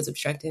my view was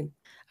obstructed.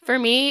 For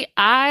me,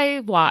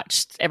 I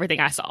watched everything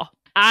I saw.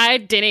 I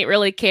didn't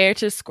really care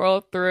to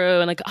scroll through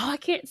and like, I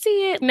can't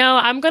see it. No,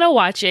 I'm going to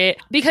watch it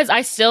because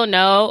I still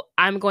know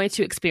I'm going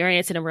to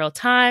experience it in real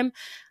time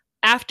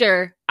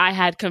after I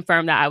had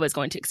confirmed that I was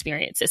going to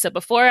experience it. So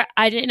before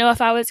I didn't know if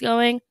I was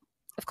going,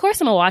 of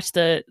course I'm going to watch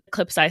the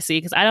clips I see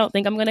because I don't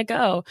think I'm going to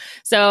go.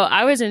 So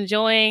I was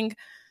enjoying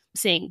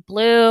seeing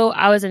Blue.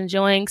 I was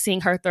enjoying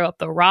seeing her throw up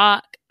the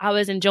rock. I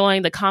was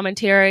enjoying the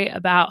commentary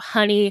about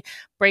Honey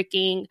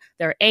breaking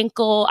their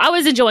ankle. I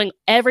was enjoying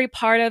every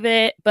part of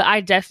it, but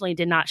I definitely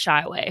did not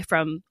shy away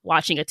from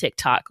watching a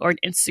TikTok or an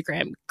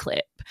Instagram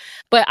clip.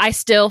 But I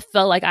still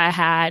felt like I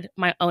had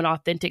my own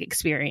authentic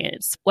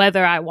experience,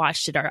 whether I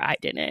watched it or I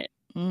didn't.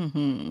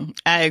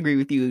 I agree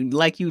with you.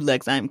 Like you,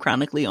 Lex, I'm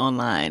chronically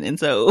online. And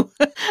so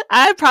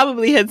I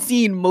probably had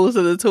seen most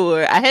of the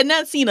tour. I had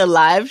not seen a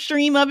live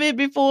stream of it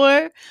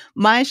before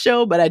my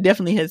show, but I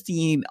definitely had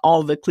seen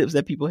all the clips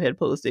that people had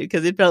posted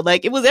because it felt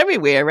like it was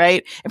everywhere,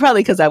 right? And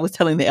probably because I was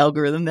telling the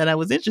algorithm that I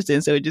was interested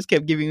in, so it just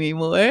kept giving me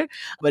more.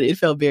 But it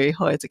felt very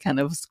hard to kind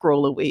of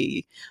scroll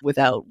away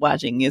without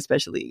watching,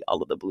 especially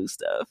all of the Blue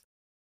stuff.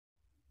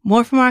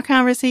 More from our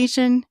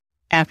conversation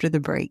after the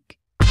break.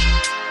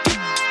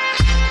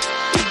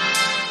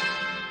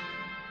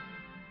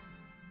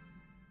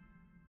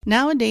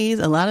 Nowadays,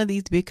 a lot of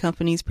these big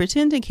companies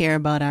pretend to care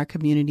about our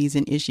communities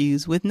and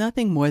issues with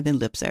nothing more than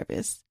lip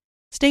service.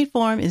 State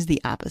Farm is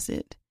the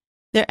opposite.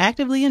 They're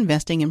actively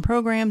investing in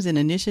programs and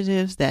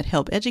initiatives that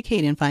help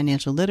educate in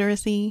financial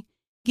literacy,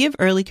 give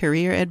early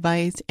career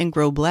advice, and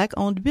grow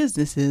Black-owned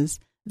businesses,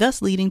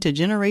 thus leading to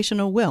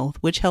generational wealth,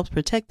 which helps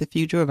protect the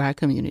future of our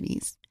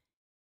communities.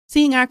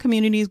 Seeing our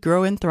communities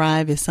grow and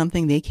thrive is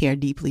something they care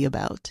deeply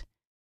about.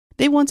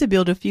 They want to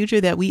build a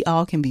future that we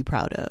all can be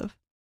proud of.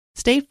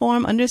 State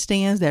Farm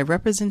understands that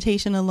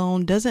representation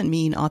alone doesn't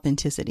mean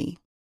authenticity,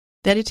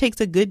 that it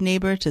takes a good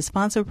neighbor to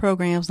sponsor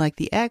programs like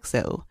the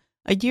ACT-SO,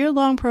 a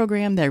year-long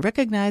program that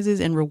recognizes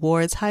and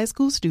rewards high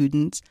school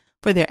students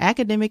for their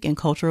academic and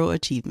cultural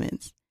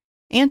achievements,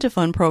 and to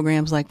fund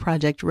programs like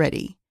Project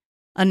Ready,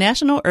 a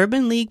national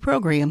urban league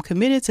program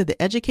committed to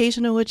the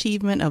educational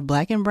achievement of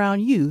Black and Brown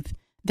youth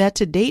that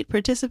to date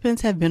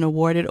participants have been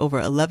awarded over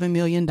 $11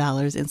 million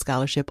in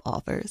scholarship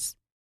offers.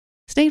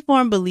 State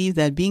Farm believes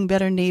that being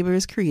better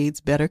neighbors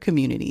creates better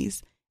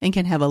communities and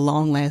can have a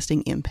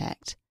long-lasting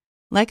impact.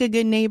 Like a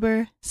good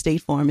neighbor,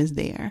 State Farm is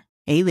there.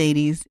 Hey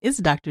ladies, it's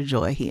Dr.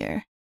 Joy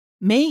here.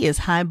 May is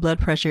High Blood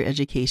Pressure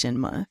Education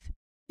Month.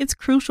 It's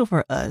crucial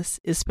for us,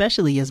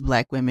 especially as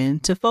Black women,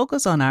 to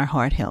focus on our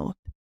heart health.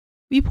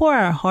 We pour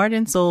our heart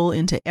and soul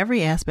into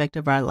every aspect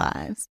of our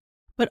lives,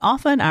 but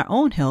often our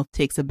own health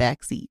takes a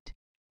back seat.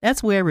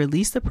 That's where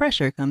Release the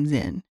Pressure comes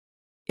in.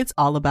 It's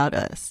all about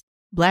us.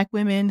 Black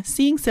women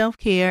seeing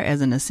self-care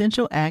as an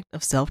essential act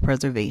of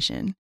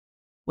self-preservation.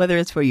 Whether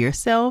it's for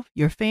yourself,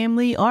 your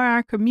family, or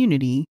our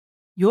community,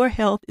 your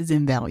health is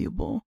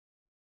invaluable.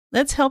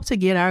 Let's help to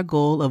get our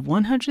goal of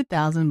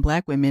 100,000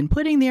 Black women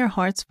putting their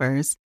hearts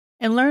first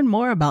and learn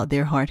more about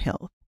their heart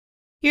health.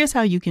 Here's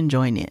how you can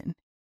join in.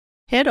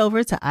 Head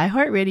over to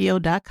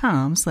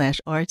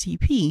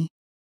iHeartRadio.com/RTP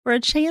for a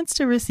chance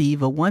to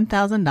receive a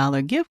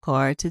 $1,000 gift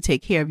card to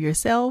take care of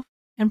yourself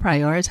and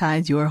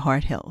prioritize your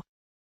heart health.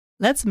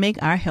 Let's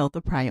make our health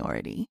a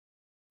priority.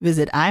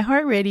 Visit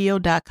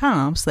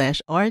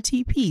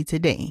iHeartRadio.com/RTP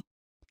today.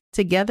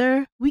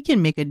 Together, we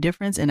can make a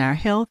difference in our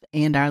health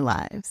and our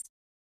lives.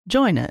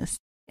 Join us,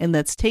 and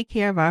let's take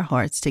care of our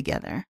hearts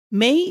together.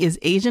 May is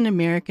Asian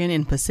American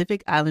and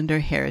Pacific Islander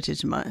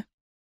Heritage Month,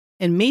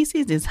 and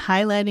Macy's is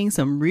highlighting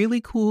some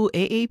really cool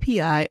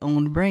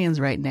AAPI-owned brands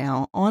right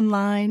now,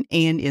 online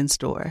and in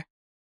store.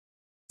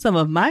 Some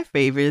of my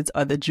favorites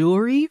are the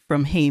jewelry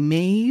from Hey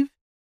Maeve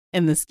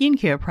and the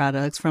skincare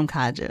products from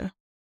Kaja.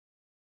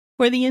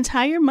 For the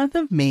entire month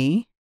of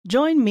May,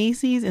 join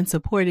Macy's in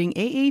supporting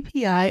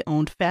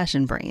AAPI-owned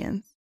fashion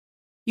brands.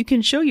 You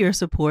can show your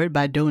support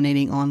by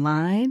donating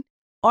online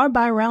or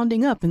by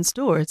rounding up in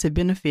store to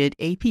benefit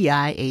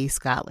APIA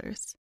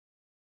scholars.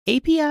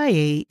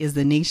 APIA is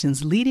the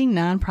nation's leading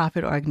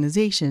nonprofit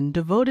organization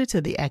devoted to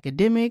the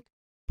academic,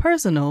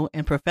 personal,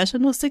 and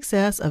professional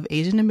success of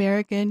Asian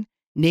American,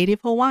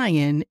 Native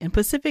Hawaiian, and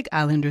Pacific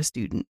Islander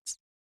students.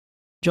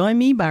 Join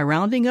me by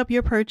rounding up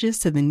your purchase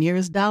to the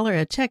nearest dollar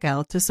at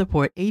checkout to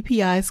support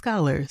API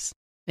Scholars,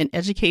 an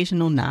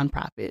educational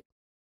nonprofit.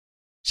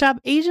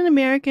 Shop Asian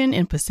American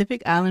and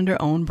Pacific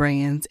Islander-owned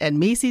brands at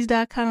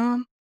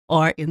Macy's.com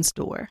or in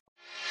store.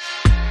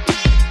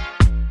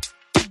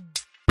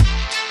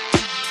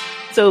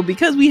 So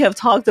because we have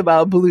talked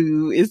about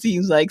Blue, it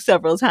seems like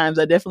several times,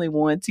 I definitely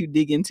want to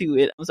dig into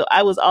it. So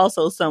I was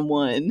also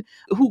someone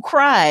who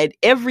cried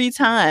every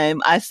time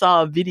I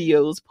saw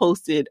videos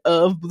posted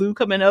of Blue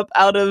coming up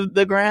out of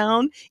the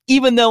ground,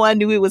 even though I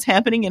knew it was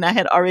happening and I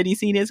had already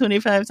seen it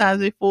 25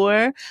 times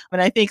before. And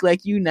I think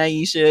like you,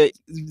 Nyesha,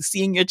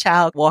 seeing your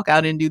child walk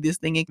out and do this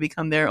thing and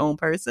become their own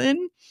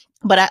person.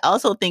 But I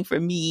also think for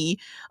me,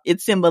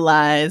 it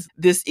symbolized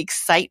this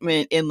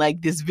excitement in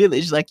like this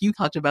village, like you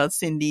talked about,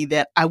 Cindy,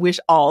 that I wish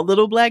all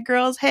little Black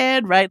girls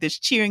had, right? That's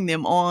cheering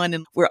them on,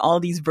 and we're all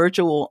these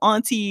virtual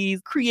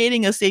aunties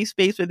creating a safe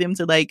space for them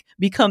to like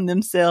become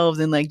themselves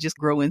and like just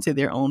grow into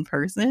their own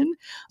person.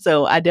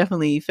 So I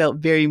definitely felt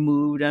very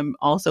moved. I'm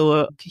also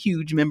a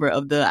huge member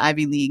of the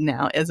Ivy League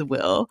now as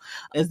well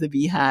as the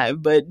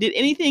Beehive. But did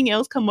anything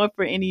else come up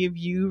for any of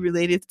you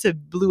related to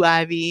Blue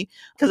Ivy?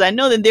 Because I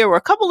know that there were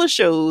a couple of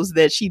shows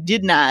that she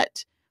did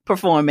not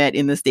perform at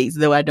in the States,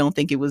 though I don't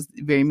think it was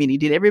very many.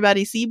 Did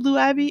everybody see Blue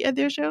Ivy at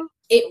their show?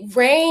 It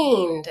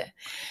rained.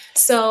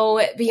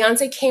 So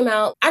Beyonce came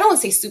out, I don't want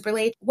to say super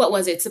late. What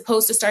was it?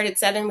 Supposed to start at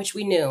 7, which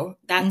we knew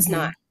that's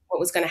not what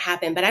was going to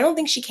happen. But I don't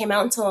think she came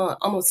out until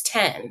almost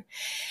 10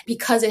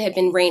 because it had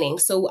been raining.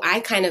 So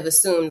I kind of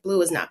assumed Blue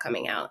was not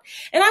coming out.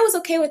 And I was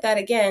okay with that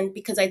again,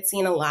 because I'd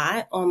seen a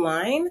lot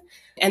online.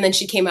 And then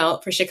she came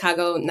out for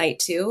Chicago night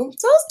 2. So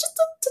I was just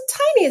the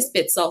tiniest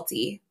bit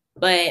salty.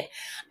 But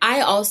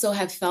I also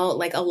have felt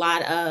like a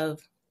lot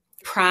of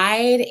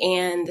pride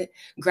and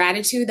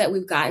gratitude that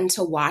we've gotten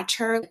to watch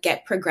her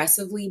get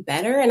progressively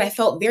better. And I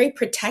felt very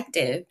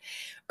protective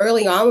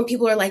early on when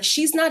people are like,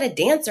 she's not a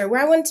dancer,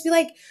 where I wanted to be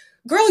like,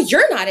 girl,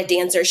 you're not a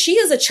dancer. She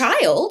is a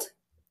child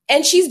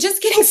and she's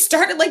just getting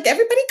started. Like,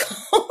 everybody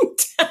calm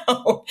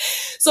down.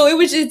 So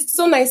it's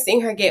so nice seeing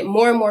her get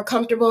more and more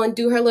comfortable and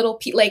do her little,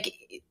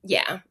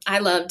 yeah, I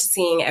loved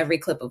seeing every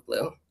clip of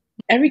Blue.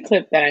 Every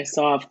clip that I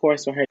saw, of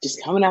course, for her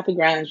just coming out the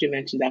ground, as you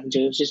mentioned, Dr.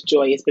 J, was just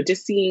joyous. But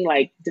just seeing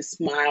like the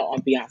smile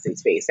on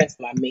Beyonce's face, that's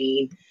my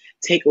main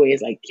takeaway,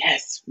 is like,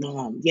 yes,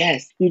 Mom,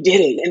 yes, you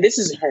did it. And this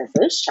is her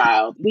first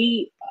child.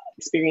 We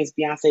experienced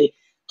Beyonce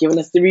giving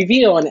us the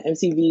reveal on the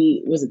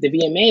MTV, was it the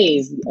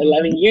VMAs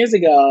 11 years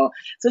ago?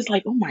 So it's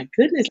like, oh my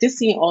goodness, just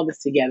seeing all this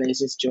together is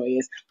just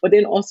joyous. But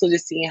then also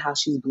just seeing how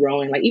she's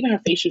growing, like even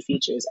her facial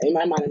features. In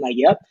my mind, I'm like,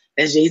 yep,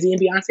 that's Jay-Z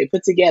and Beyonce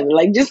put together.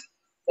 Like just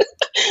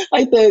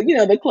like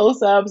the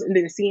close-ups, and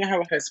then seeing her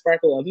with her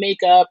sparkle of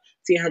makeup,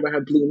 seeing her with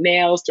her blue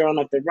nails, throwing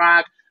up the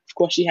rock. Of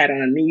course, she had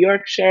on a New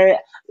York shirt.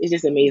 It's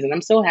just amazing.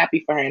 I'm so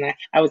happy for her. And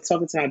I was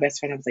talking to my best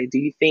friend. I was like, do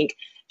you think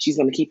she's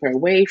going to keep her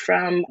away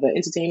from the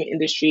entertainment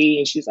industry?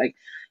 And she's like,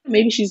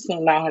 maybe she's going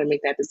to allow her to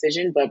make that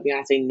decision. But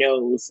Beyonce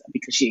knows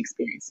because she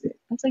experienced it.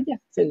 I was like, yeah.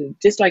 So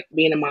just like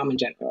being a mom in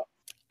general.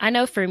 I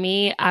know for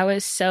me, I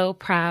was so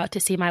proud to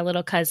see my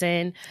little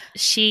cousin.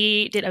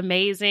 She did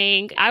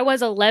amazing. I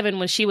was 11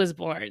 when she was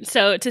born.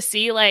 So to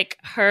see like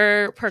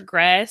her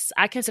progress,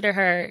 I consider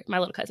her my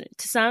little cousin.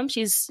 To some,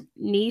 she's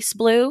niece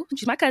Blue.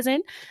 She's my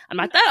cousin. I'm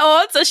not that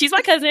old, so she's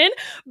my cousin.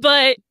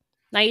 But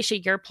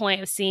Nyesha, your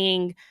point of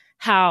seeing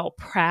how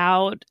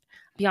proud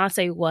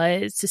Beyonce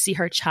was to see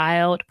her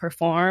child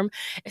perform.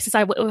 Since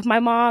I went with my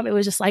mom, it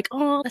was just like,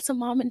 oh, that's a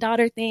mom and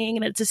daughter thing.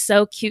 And it's just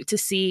so cute to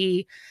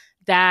see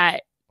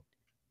that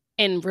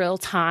in real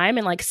time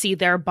and like see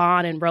their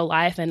bond in real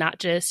life and not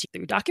just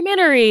through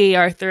documentary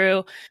or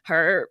through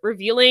her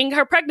revealing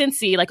her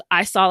pregnancy. Like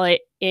I saw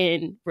it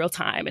in real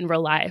time, in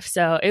real life.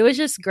 So it was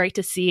just great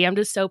to see. I'm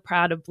just so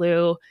proud of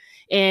Blue.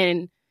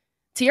 And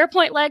to your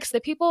point, Lex,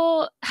 the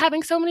people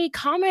having so many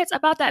comments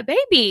about that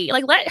baby,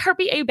 like let her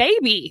be a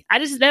baby. I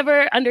just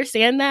never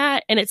understand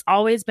that. And it's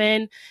always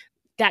been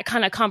that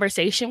kind of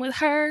conversation with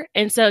her.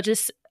 And so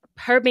just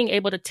her being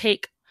able to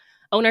take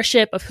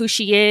ownership of who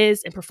she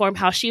is and perform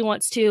how she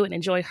wants to and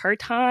enjoy her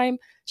time,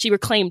 she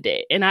reclaimed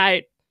it. And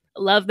I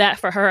love that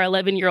for her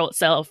 11-year-old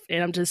self.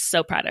 And I'm just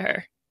so proud of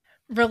her.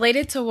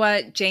 Related to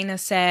what Jana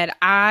said,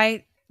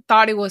 I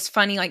thought it was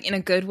funny, like in a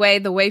good way,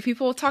 the way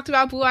people talked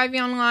about Blue Ivy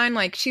online.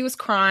 Like she was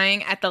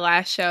crying at the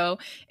last show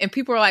and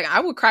people were like, I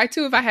would cry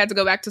too if I had to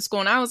go back to school.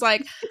 And I was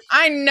like,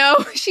 I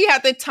know she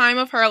had the time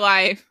of her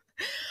life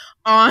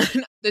on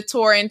the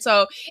tour. And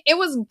so it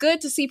was good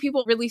to see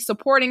people really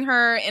supporting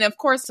her. And of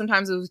course,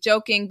 sometimes it was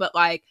joking, but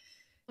like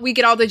we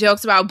get all the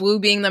jokes about Blue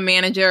being the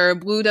manager.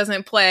 Blue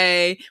doesn't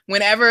play.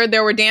 Whenever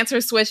there were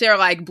dancers switch, they're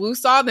like, Blue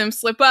saw them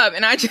slip up.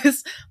 And I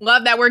just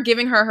love that we're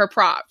giving her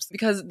props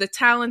because the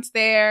talent's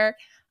there.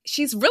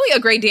 She's really a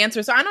great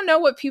dancer. So I don't know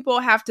what people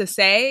have to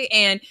say.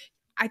 And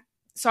I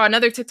saw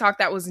another TikTok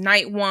that was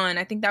night one.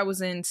 I think that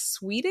was in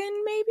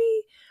Sweden,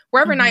 maybe?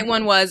 Wherever night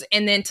one was,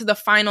 and then to the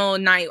final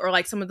night or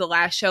like some of the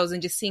last shows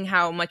and just seeing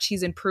how much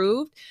she's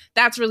improved.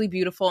 That's really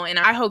beautiful. And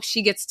I hope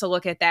she gets to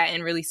look at that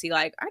and really see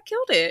like, I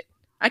killed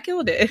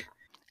it.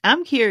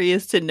 I'm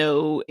curious to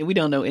know, and we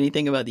don't know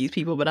anything about these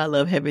people, but I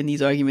love having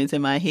these arguments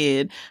in my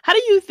head. How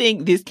do you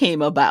think this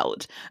came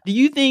about? Do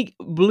you think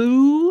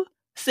Blue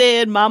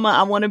said, Mama,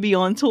 I want to be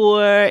on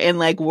tour and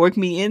like work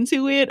me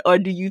into it? Or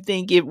do you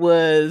think it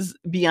was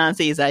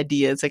Beyonce's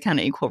idea to kind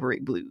of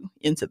incorporate Blue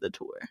into the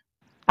tour?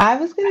 I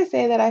was going to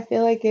say that I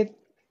feel like it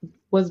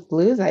was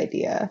Blue's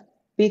idea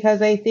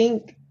because I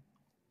think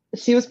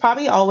she was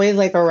probably always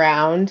like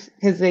around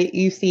because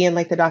you see in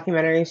like the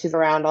documentary, she's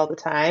around all the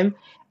time.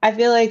 I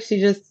feel like she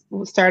just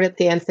started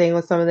dancing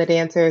with some of the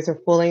dancers or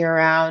fooling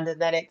around.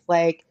 And then it's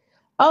like,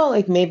 oh,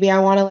 like maybe I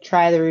want to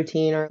try the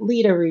routine or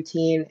lead a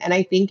routine. And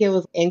I think it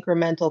was an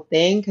incremental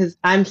thing because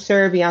I'm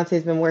sure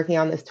Beyonce's been working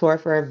on this tour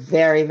for a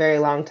very, very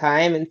long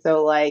time. And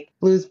so like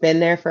Blue's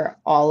been there for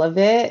all of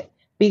it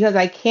because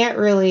I can't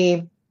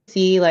really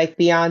see like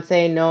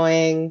Beyonce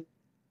knowing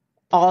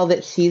all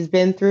that she's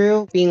been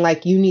through, being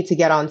like, you need to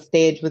get on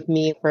stage with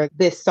me for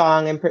this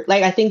song. And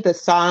like, I think the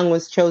song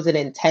was chosen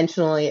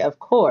intentionally, of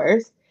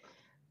course,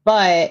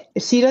 but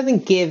she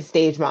doesn't give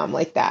stage mom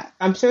like that.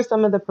 I'm sure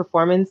some of the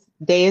performance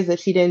days that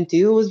she didn't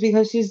do was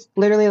because she's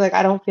literally like,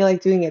 I don't feel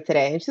like doing it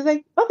today. And she's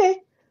like, okay.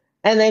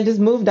 And then just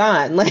moved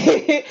on.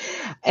 Like,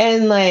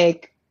 and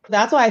like,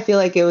 that's why I feel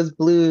like it was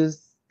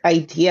Blue's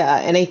idea.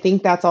 And I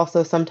think that's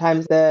also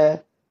sometimes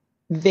the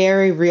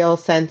very real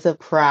sense of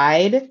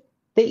pride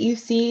that you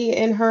see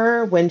in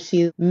her when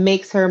she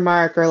makes her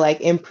mark or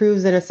like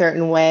improves in a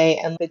certain way.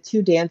 And the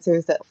two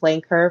dancers that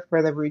flank her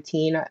for the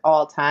routine at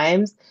all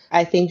times,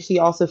 I think she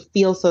also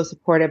feels so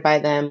supported by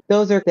them.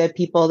 Those are the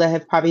people that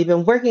have probably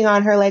been working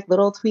on her like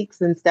little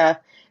tweaks and stuff.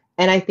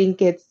 And I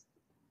think it's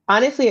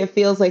honestly, it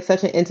feels like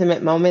such an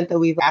intimate moment that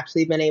we've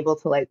actually been able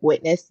to like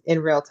witness in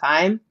real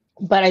time.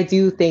 But I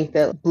do think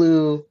that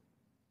Blue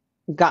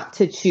got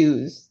to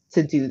choose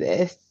to do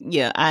this.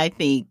 Yeah, I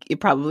think it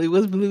probably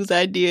was Blue's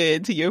idea.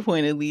 To your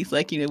point, at least,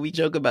 like, we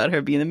joke about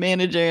her being the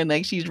manager and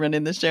like she's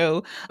running the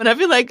show. But I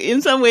feel like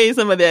in some ways,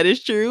 some of that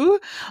is true,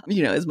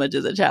 as much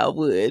as a child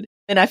would.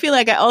 And I feel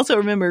like I also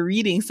remember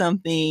reading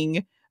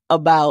something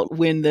about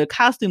when the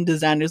costume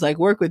designers like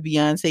work with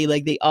Beyonce,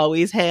 like they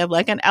always have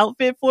like an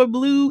outfit for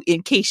Blue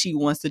in case she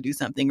wants to do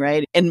something,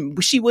 right?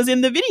 And she was in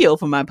the video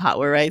for My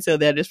Power, right? So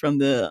that is from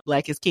the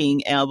Black is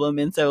King album.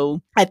 And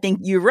so I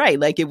think you're right.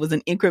 Like it was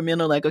an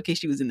incremental, like, okay,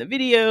 she was in the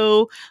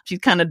video. She's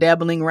kind of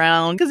dabbling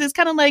around because it's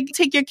kind of like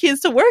take your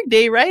kids to work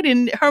day, right?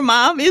 And her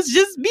mom is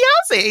just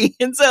Beyonce.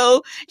 And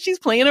so she's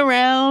playing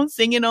around,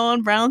 singing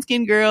on Brown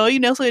Skin Girl,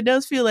 so it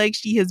does feel like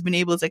she has been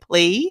able to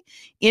play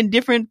in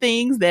different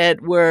things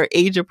that were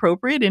age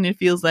appropriate. And it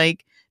feels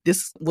like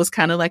this was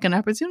kind of like an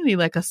opportunity,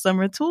 like a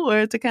summer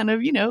tour to kind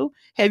of,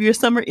 have your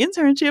summer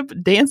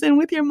internship dancing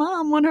with your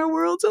mom on her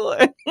world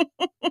tour.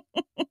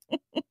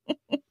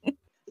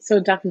 So,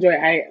 Dr. Joy,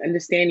 I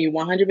understand you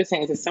 100%.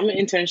 It's a summer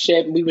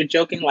internship. We were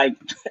joking like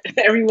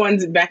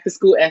everyone's back to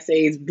school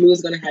essays. Blue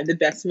is going to have the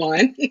best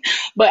one.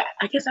 But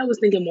I guess I was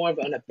thinking more of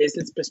on a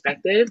business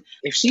perspective.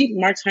 If she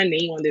marks her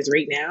name on this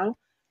right now,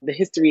 the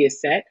history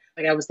is set.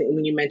 Like I was thinking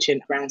when you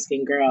mentioned Brown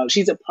Skin Girl,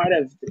 she's a part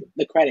of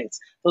the credits.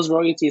 Those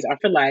royalties are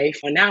for life.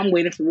 And now I'm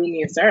waiting for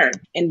Rumi and Sir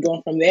and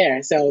going from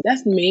there. So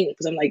that's the main,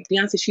 because I'm like,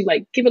 Beyonce, she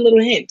like, give a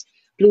little hint.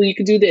 Blue, you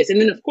could do this.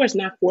 And then, of course,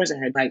 not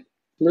forcing her. Like,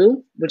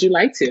 Blue, would you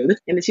like to?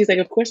 And then she's like,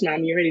 of course,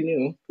 Mom, you already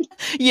knew.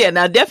 Yeah,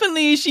 now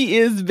definitely she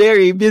is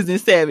very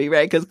business savvy,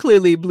 right? Because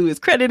clearly Blue is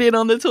credited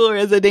on the tour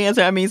as a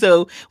dancer. I mean,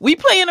 so we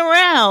playing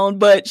around,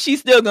 but she's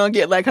still going to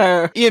get like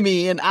her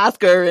Emmy and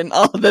Oscar and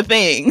all the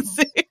things.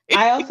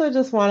 I also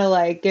just want to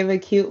like give a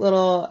cute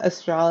little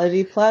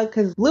astrology plug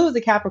because Blue is a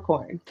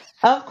Capricorn,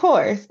 of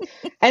course.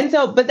 And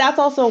so, but that's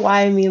also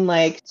why, I mean,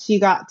 like she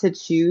got to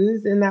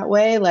choose in that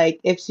way. Like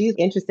if she's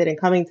interested in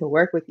coming to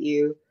work with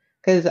you,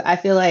 because I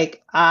feel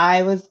like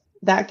I was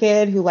that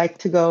kid who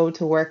liked to go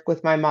to work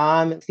with my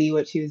mom and see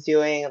what she was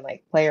doing and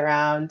like play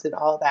around and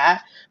all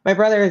that. My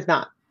brother is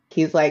not.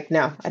 He's like,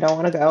 no, I don't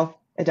want to go.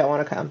 I don't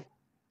want to come.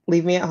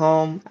 Leave me at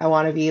home. I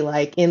want to be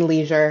like in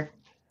leisure.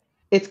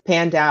 it's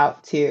panned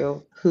out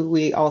to who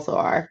we also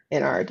are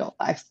in our adult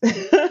lives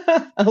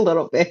a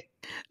little bit.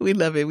 We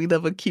love it. We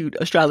love a cute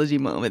astrology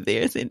moment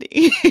there,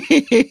 Cindy.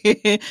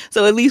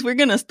 So at least we're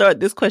going to start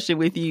this question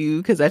with you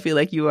because I feel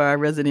like you are a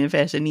resident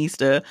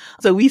fashionista.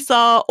 So we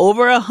saw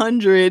over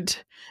 100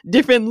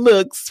 different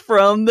looks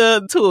from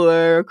the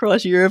tour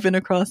across Europe and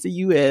across the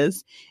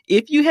US.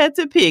 If you had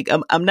to pick,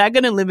 I'm not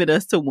going to limit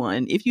us to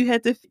one. If you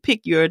had to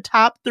pick your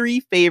top 3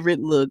 favorite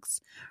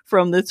looks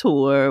from the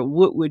tour,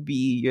 what would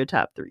be your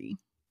top 3?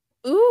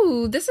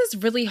 Ooh, this is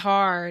really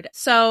hard.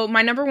 So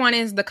my number 1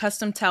 is the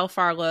custom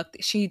Telfar look.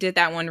 She did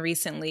that one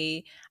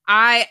recently.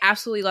 I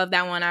absolutely love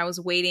that one. I was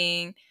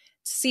waiting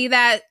to see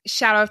that.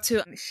 Shout out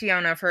to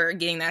Shiona for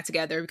getting that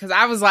together because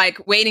I was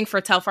like waiting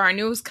for Telfar. I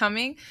knew it was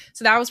coming.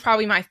 So that was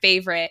probably my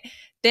favorite.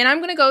 Then I'm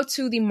going to go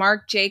to the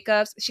Marc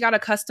Jacobs. She got a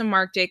custom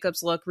Marc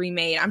Jacobs look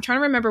remade. I'm trying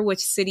to remember which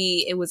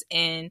city it was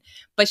in,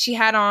 but she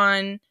had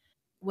on,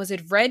 was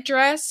it red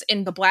dress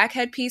in the black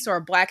headpiece or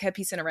a black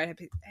headpiece and a red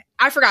headpiece?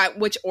 I forgot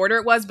which order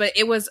it was, but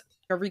it was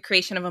a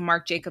recreation of a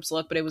Marc Jacobs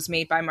look, but it was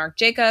made by Marc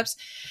Jacobs.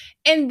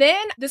 And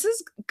then this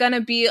is going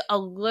to be a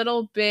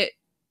little bit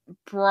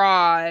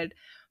broad,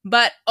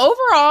 but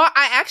overall,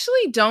 I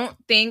actually don't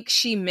think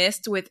she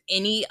missed with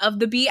any of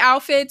the B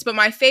outfits, but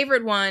my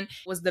favorite one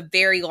was the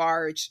very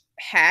large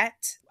hat.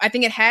 I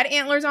think it had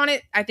antlers on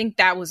it. I think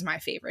that was my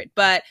favorite,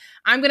 but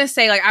I'm going to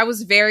say like I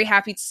was very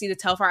happy to see the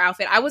Telfar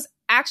outfit. I was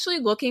actually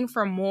looking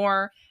for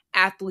more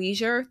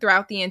athleisure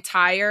throughout the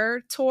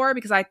entire tour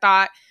because I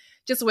thought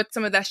just with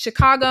some of the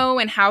Chicago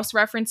and house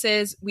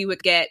references, we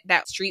would get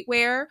that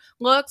streetwear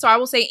look. So I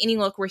will say any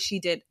look where she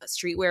did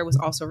streetwear was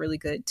also really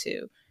good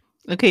too.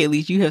 Okay, at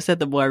least you have set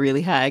the bar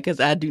really high because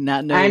I do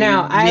not know. I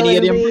know. Many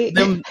of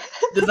them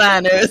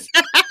designers.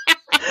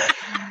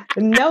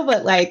 No,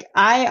 but like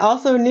I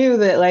also knew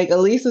that like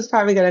Elise was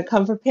probably going to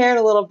come prepared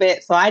a little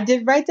bit. So I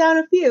did write down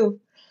a few.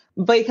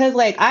 Because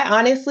like I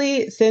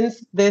honestly,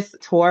 since this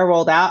tour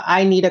rolled out,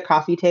 I need a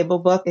coffee table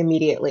book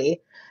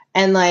immediately.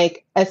 And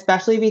like,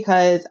 especially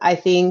because I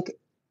think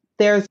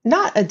there's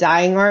not a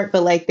dying art,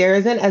 but like there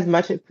isn't as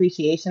much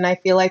appreciation, I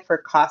feel like, for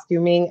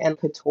costuming and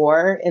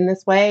couture in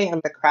this way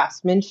and the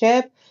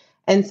craftsmanship.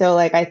 And so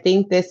like, I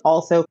think this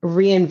also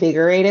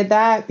reinvigorated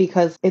that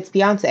because it's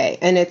Beyonce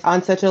and it's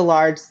on such a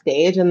large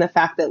stage. And the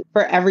fact that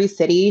for every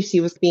city, she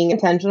was being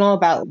intentional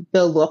about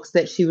the looks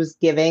that she was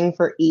giving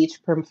for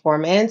each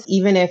performance,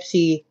 even if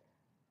she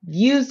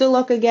used a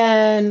look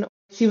again,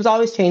 she was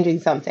always changing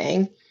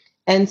something.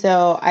 And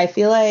so I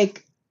feel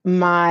like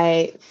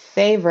my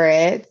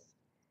favorites,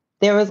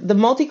 there was the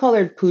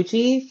multicolored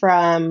Poochie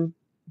from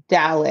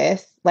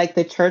Dallas, like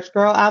the church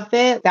girl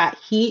outfit, that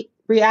heat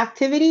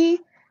reactivity.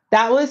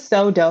 That was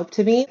so dope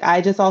to me.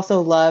 I just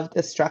also loved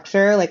the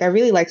structure. Like I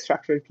really like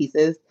structured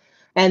pieces.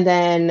 And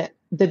then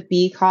the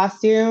bee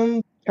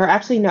costume, or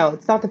actually, no,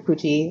 it's not the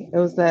Poochie. It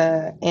was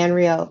the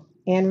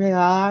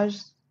Anriage.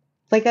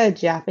 It's like a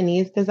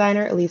Japanese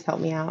designer. At least help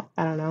me out.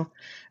 I don't know.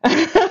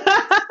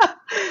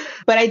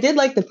 But I did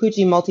like the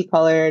Poochie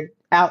multicolored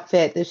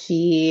outfit that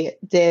she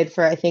did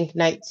for, I think,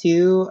 night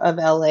 2 of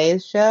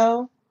LA's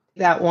show.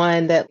 That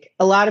one that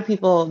a lot of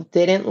people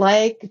didn't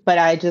like, but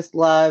I just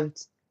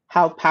loved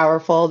how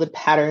powerful the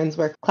patterns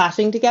were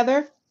clashing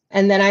together.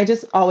 And then I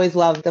just always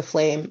loved the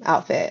flame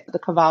outfit. The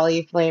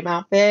Cavalli flame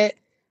outfit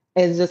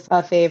is just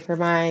a fave for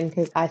mine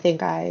because I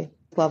think I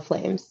love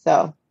flames.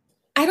 So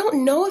I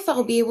don't know if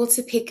I'll be able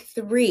to pick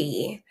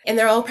 3. And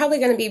they're all probably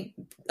going to be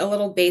a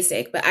little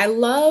basic, but I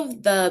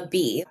love the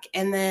bee.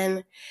 And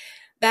then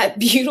that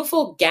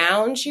beautiful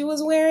gown she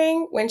was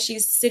wearing when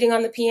she's sitting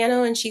on the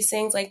piano and she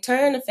sings like,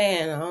 turn the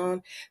fan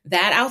on.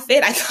 That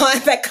outfit, I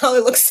thought that color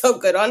looked so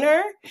good on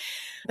her.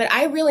 But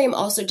I really am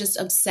also just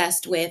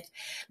obsessed with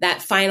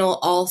that final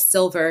all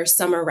silver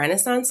summer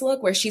Renaissance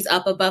look where she's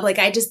up above. Like,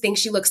 I just think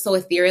she looks so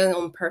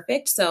ethereal and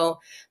perfect. So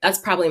that's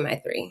probably my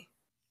 3.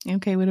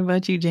 Okay, what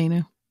about you,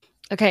 Jana?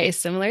 Okay,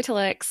 similar to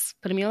Lex,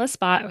 putting me on the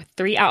spot with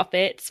 3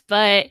 outfits.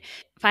 But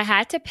if I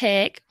had to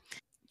pick,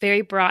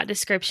 very broad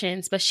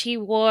descriptions, but she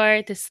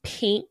wore this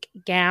pink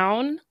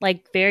gown,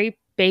 like very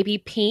baby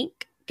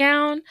pink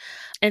gown.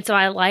 And so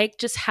I like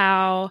just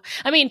how,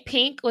 I mean,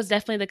 pink was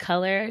definitely the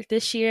color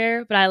this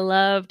year, but I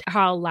loved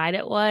how light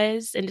it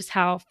was and just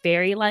how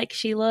fairy-like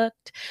she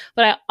looked.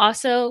 But I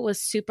also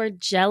was super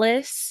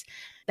jealous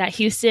that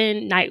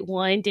Houston night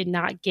 1 did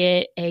not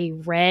get a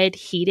red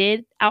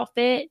heated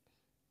outfit.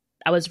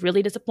 I was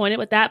really disappointed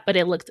with that, but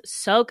it looked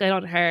so good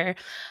on her.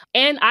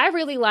 And I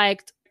really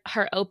liked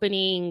her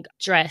opening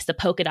dress, the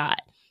polka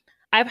dot.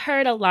 I've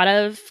heard a lot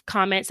of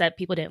comments that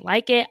people didn't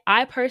like it.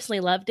 I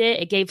personally loved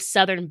it. It gave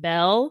Southern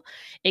Belle.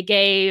 It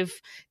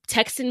gave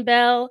Texan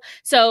Belle.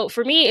 So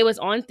for me, it was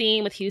on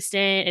theme with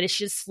Houston, and it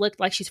just looked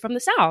like she's from the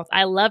South.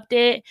 I loved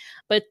it,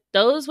 but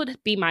those would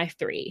be my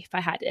 3 if I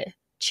had to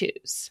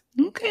choose.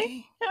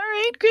 Okay. All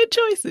right. Good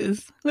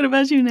choices. What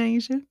about you,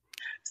 Naisha?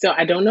 So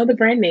I don't know the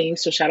brand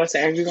names, so shout out to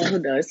everyone who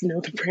does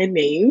know the brand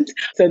names.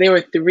 So there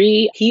were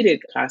 3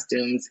 heated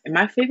costumes, and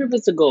my favorite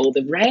was the gold.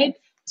 The red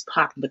was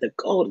popping, but the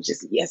gold was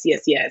just yes,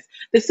 yes, yes.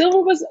 The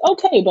silver was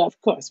okay, but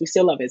of course, we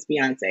still love it. It's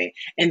Beyonce.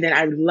 And then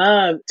I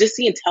love just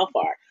seeing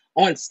Telfar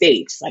on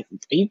stage. Like,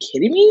 are you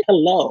kidding me?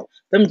 Hello.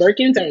 Them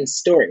Birkins are in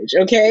storage,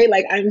 okay?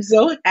 Like, I'm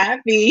so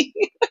happy.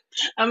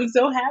 I'm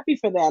so happy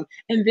for them.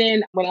 And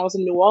then when I was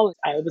in New Orleans,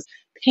 I was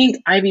pink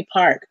Ivy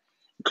Park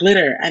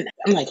glitter. And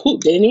I'm like, who,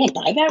 did anyone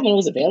buy that when it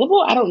was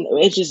available? I don't know.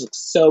 It just looks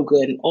so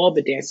good. And all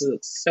the dances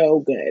look so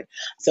good.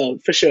 So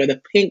for sure,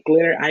 the pink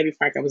glitter Ivy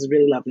Park, I was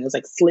really loving it. It was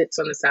like slits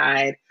on the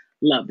side.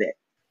 Loved it.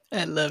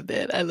 I love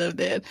that. I love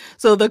that.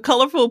 So the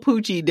colorful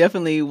Poochie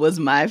definitely was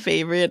my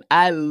favorite.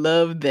 I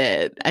love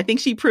that. I think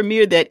she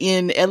premiered that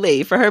in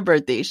LA for her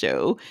birthday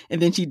show.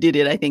 And then she did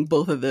it, I think,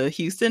 both of the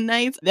Houston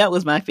nights. That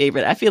was my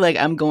favorite. I feel like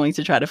I'm going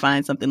to try to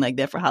find something like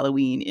that for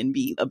Halloween and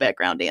be a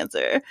background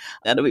dancer.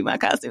 That'll be my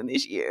costume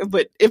this year.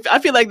 But if I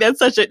feel like that's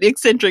such an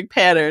eccentric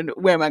pattern,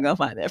 where am I going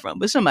to find that from?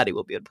 But somebody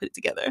will be able to put it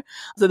together.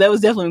 So that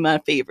was definitely my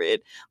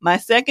favorite. My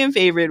second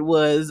favorite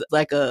was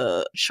like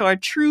a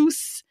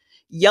chartreuse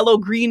yellow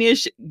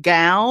greenish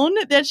gown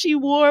that she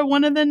wore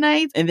one of the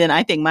nights. And then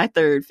I think my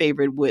third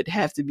favorite would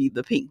have to be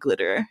the pink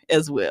glitter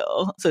as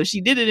well. So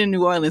she did it in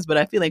New Orleans, but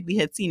I feel like we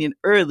had seen it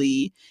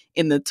early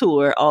in the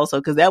tour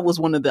also, because that was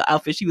one of the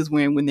outfits she was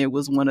wearing when there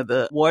was one of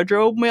the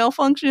wardrobe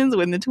malfunctions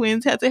when the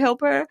twins had to help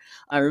her.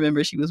 I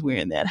remember she was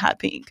wearing that hot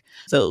pink.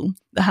 So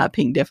the hot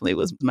pink definitely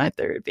was my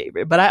third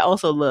favorite. But I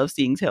also love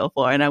seeing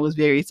Telfar, and I was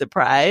very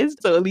surprised.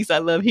 So at least I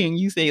love hearing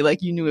you say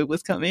like you knew it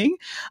was coming.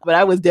 But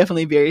I was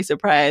definitely very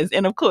surprised.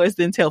 And of course,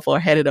 then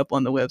Telfar had it up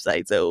on the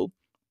website. So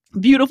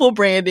beautiful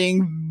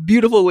branding,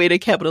 beautiful way to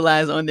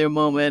capitalize on their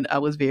moment. I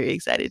was very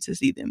excited to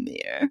see them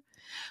there.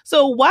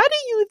 So why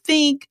do you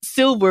think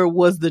silver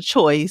was the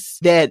choice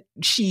that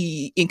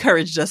she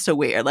encouraged us to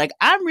wear? Like,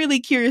 I'm really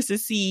curious to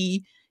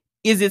see,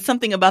 is it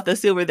something about the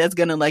silver that's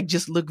going to like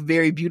just look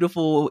very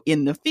beautiful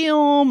in the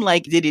film?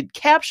 Like, did it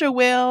capture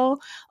well?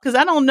 Because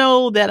I don't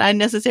know that I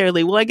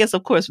necessarily, well, I guess,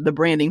 of course, the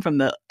branding from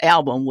the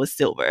album was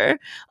silver,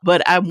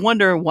 but I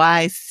wonder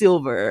why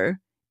silver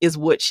is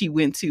what she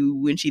went to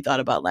when she thought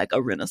about like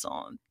a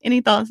Renaissance.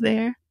 Any thoughts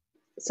there?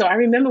 So I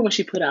remember when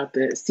she put out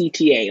the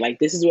CTA, like,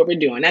 this is what we're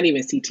doing. Not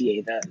even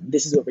CTA,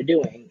 this is what we're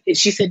doing. And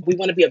she said, we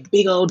want to be a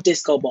big old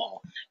disco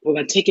ball. We're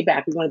going to take it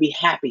back. We want to be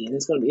happy. And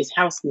it's going to be, it's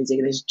house music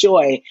and it's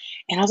joy.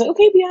 And I was like,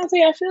 okay,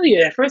 Beyonce, I feel you.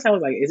 And at first I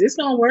was like, is this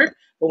going to work?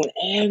 But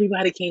when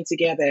everybody came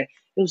together,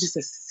 it was just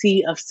a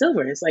sea of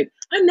silver. It's like,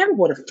 I never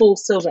bought a full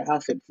silver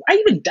outfit before.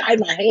 I even dyed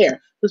my hair.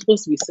 It was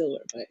supposed to be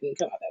silver, but it didn't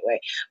come out that way.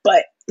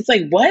 But it's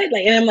like, what?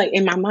 Like, and I'm like,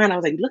 in my mind, I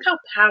was like, look how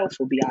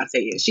powerful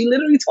Beyonce is. She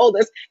literally told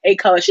us a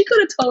color. She could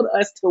have told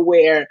us to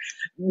wear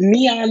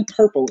neon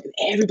purple, and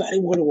everybody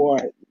would have worn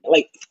it,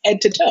 like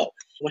head to toe.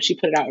 When she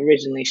put it out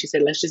originally, she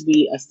said, let's just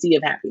be a sea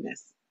of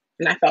happiness.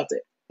 And I felt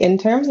it. In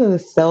terms of the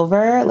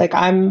silver, like,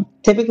 I'm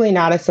typically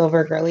not a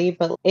silver girly,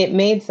 but it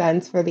made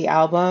sense for the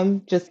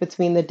album just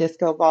between the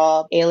disco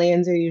ball.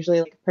 Aliens are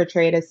usually like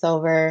portrayed as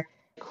silver.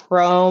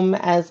 Chrome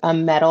as a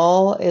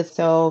metal is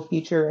so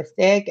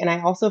futuristic. And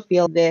I also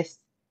feel this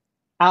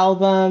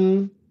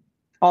album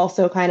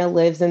also kind of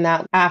lives in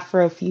that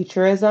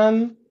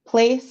Afrofuturism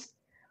place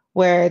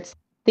where it's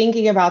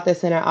thinking about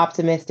this in an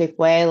optimistic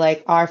way,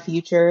 like our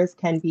futures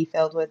can be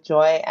filled with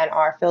joy and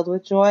are filled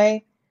with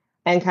joy,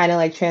 and kind of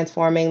like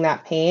transforming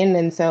that pain.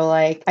 And so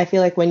like, I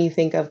feel like when you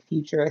think of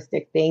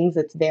futuristic things,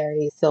 it's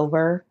very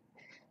silver.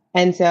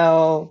 And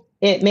so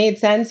it made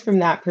sense from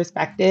that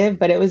perspective,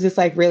 but it was just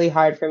like really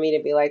hard for me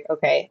to be like,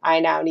 okay, I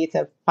now need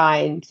to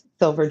find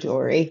silver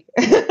jewelry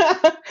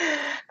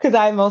because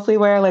I mostly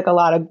wear like a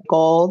lot of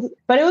gold,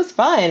 but it was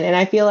fun. And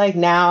I feel like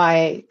now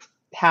I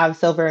have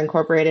silver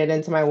incorporated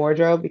into my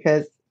wardrobe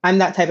because I'm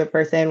that type of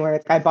person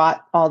where I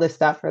bought all this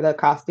stuff for the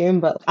costume,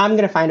 but I'm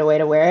going to find a way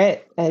to wear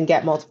it and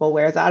get multiple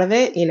wears out of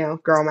it, you know,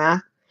 girl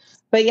math.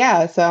 But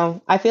yeah,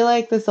 so I feel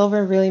like the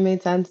silver really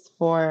made sense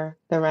for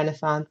the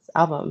Renaissance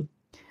album.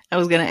 I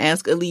was going to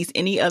ask Elise,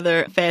 any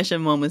other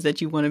fashion moments that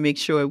you want to make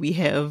sure we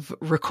have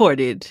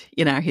recorded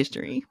in our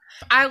history?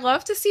 I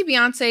love to see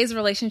Beyonce's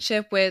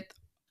relationship with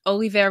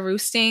Olivier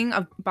Rousteing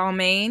of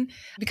Balmain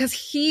because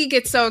he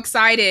gets so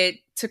excited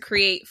to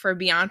create for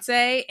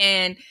Beyonce,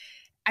 and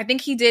I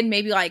think he did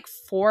maybe like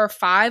 4 or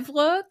 5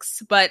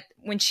 looks, but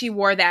when she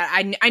wore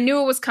that, I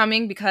knew it was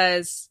coming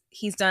because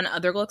he's done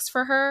other looks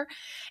for her.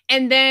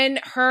 And then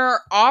her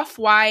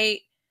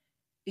off-white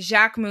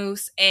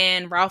Jacquemus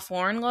and Ralph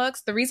Lauren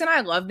looks, the reason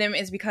I love them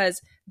is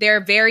because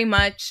they're very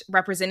much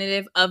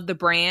representative of the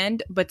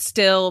brand, but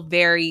still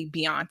very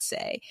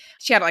Beyonce.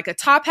 She had like a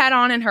top hat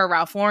on in her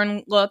Ralph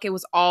Lauren look. It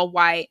was all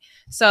white.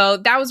 So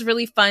that was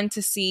really fun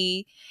to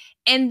see.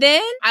 And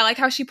then I like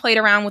how she played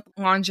around with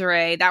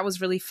lingerie. That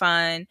was really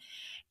fun.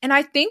 And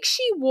I think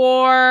she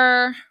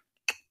wore,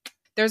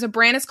 there's a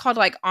brand, it's called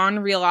like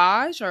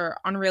Enrillage or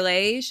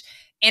Enrillage.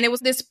 And it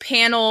was this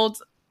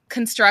paneled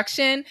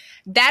construction.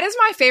 That is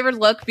my favorite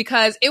look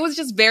because it was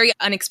just very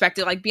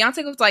unexpected. Like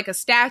Beyonce looked like a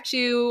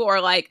statue or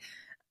like,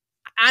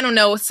 I don't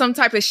know, some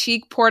type of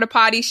chic porta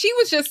potty. She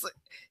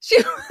She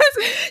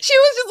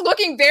was just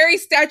looking very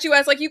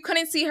statuesque, like you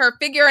couldn't see her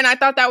figure, and I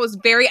thought that was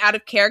very out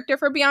of character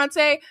for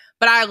Beyonce,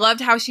 but I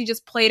loved how she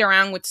just played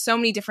around with so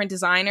many different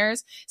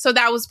designers. So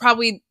that was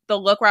probably the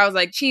look where I was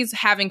like, she's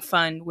having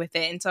fun with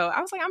it. And so I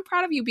was like, I'm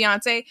proud of you,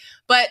 Beyonce.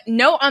 But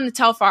note on the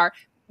Telfar,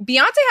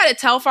 Beyonce had a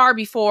Telfar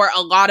before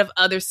a lot of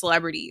other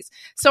celebrities.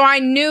 So I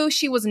knew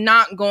she was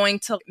not going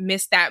to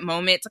miss that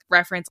moment to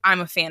reference, I'm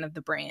a fan of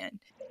the brand.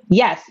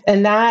 Yes,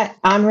 and that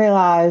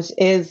ombrellage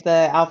is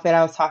the outfit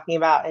I was talking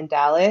about in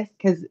Dallas,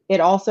 because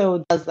it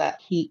also does that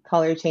heat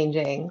color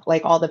changing.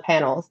 Like all the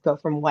panels go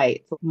from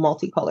white to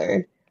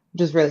multicolored,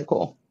 which is really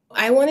cool.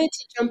 I wanted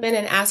to jump in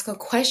and ask a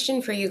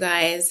question for you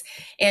guys.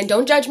 And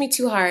don't judge me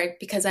too hard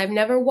because I've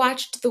never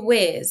watched The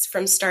Wiz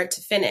from start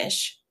to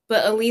finish.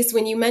 But Elise,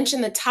 when you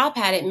mentioned the top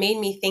hat, it made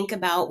me think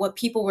about what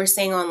people were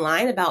saying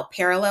online about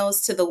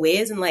parallels to The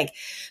Wiz and like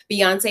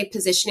Beyonce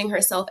positioning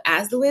herself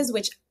as The Wiz,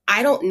 which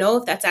I don't know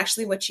if that's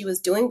actually what she was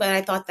doing, but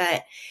I thought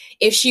that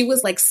if she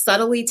was like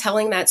subtly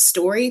telling that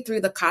story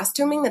through the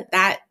costuming,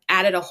 that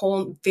added a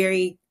whole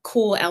very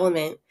cool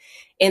element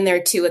in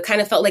there too. It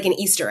kind of felt like an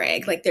Easter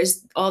egg. Like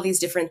there's all these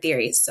different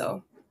theories.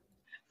 So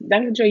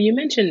Dr. Joy, you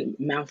mentioned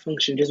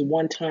malfunction just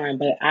one time,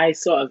 but I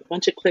saw a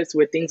bunch of clips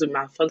where things were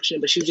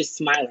malfunctioning, but she was just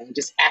smiling,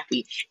 just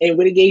happy. And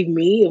what it gave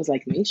me, it was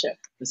like, Nisha,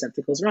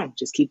 receptacle's wrong.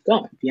 Just keep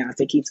going.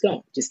 Beyonce keeps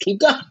going. Just keep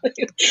going.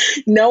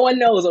 No one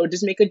knows, or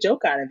just make a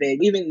joke out of it.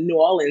 Even New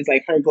Orleans,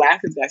 like her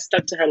glasses got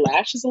stuck to her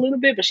lashes a little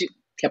bit, but she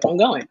kept on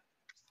going.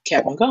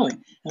 Kept on going.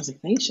 I was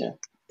like, Nisha,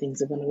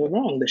 things are going to go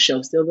wrong. The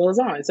show still goes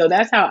on. So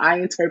that's how I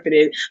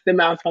interpreted the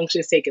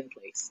malfunctions taking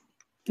place.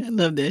 I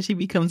love that. She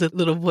becomes a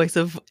little voice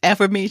of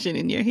affirmation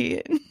in your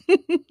head.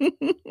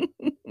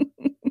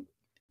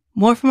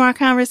 More from our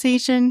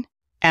conversation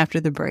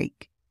after the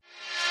break.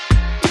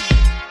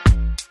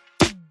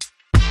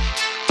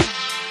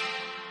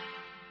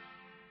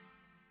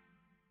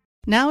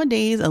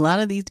 Nowadays, a lot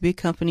of these big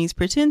companies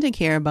pretend to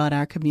care about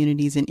our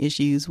communities and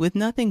issues with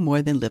nothing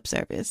more than lip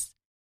service.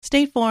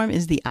 State Farm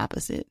is the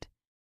opposite.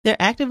 They're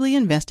actively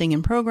investing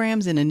in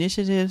programs and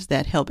initiatives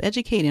that help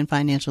educate in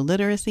financial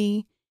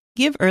literacy,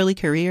 give early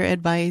career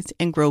advice,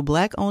 and grow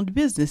Black-owned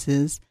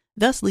businesses,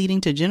 thus leading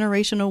to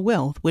generational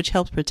wealth, which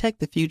helps protect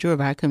the future of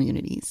our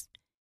communities.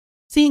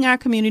 Seeing our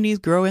communities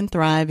grow and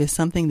thrive is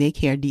something they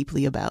care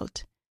deeply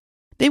about.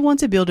 They want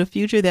to build a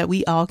future that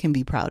we all can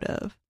be proud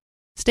of.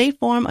 State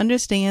Farm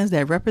understands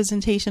that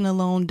representation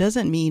alone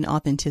doesn't mean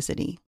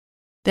authenticity,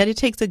 that it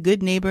takes a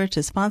good neighbor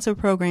to sponsor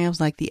programs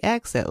like the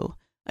ACT-SO,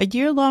 a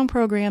year-long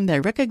program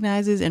that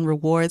recognizes and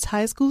rewards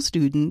high school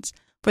students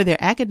for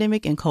their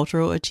academic and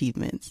cultural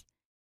achievements,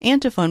 and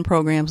to fund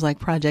programs like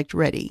Project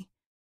Ready,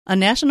 a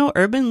National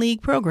Urban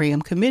League program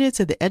committed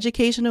to the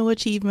educational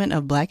achievement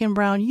of Black and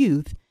Brown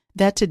youth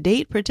that to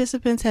date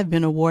participants have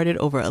been awarded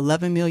over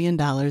 $11 million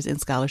in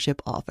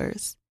scholarship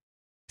offers.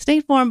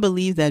 State Farm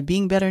believes that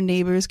being better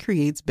neighbors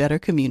creates better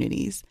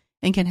communities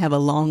and can have a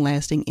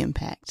long-lasting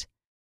impact.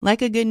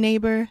 Like a good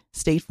neighbor,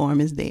 State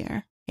Farm is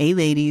there. Hey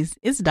ladies,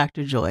 it's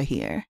Dr. Joy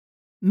here.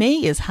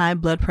 May is High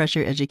Blood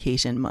Pressure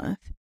Education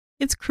Month.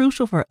 It's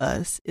crucial for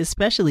us,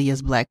 especially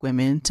as Black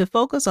women, to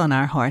focus on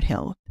our heart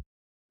health.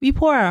 We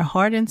pour our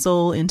heart and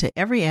soul into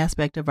every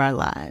aspect of our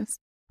lives,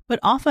 but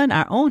often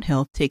our own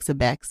health takes a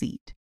back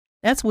seat.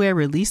 That's where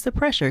Release the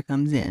Pressure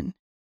comes in.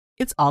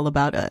 It's all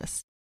about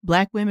us,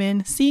 Black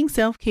women, seeing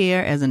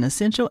self-care as an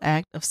essential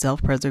act of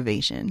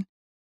self-preservation.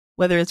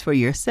 Whether it's for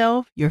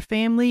yourself, your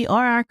family,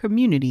 or our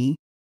community,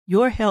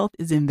 your health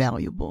is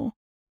invaluable.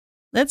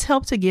 Let's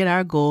help to get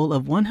our goal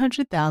of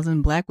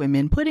 100,000 Black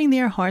women putting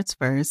their hearts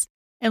first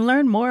and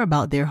learn more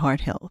about their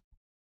heart health.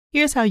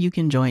 Here's how you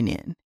can join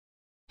in.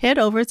 Head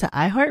over to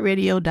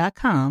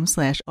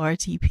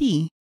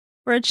iHeartRadio.com/RTP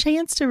for a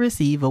chance to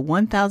receive a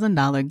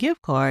 $1,000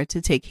 gift card to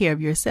take care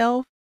of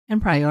yourself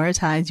and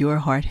prioritize your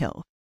heart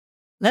health.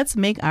 Let's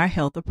make our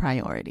health a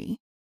priority.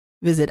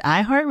 Visit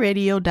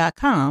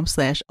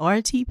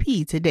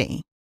iHeartRadio.com/RTP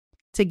today.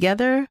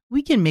 Together,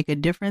 we can make a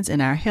difference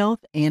in our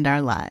health and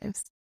our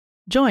lives.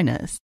 Join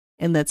us,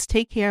 and let's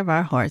take care of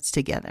our hearts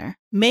together.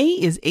 May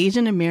is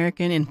Asian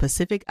American and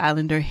Pacific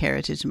Islander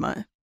Heritage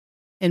Month,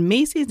 and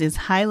Macy's is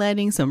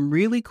highlighting some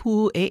really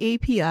cool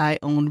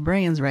AAPI-owned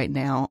brands right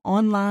now,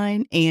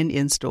 online and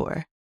in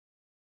store.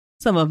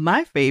 Some of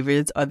my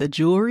favorites are the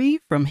jewelry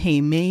from Hey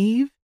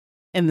Maeve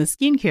and the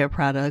skincare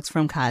products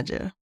from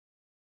Kaja.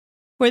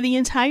 For the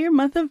entire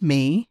month of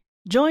May,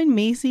 join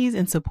Macy's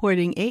in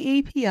supporting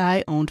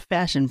AAPI-owned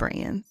fashion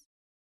brands.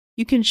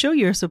 You can show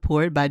your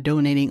support by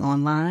donating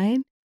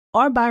online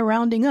or by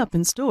rounding up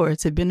in store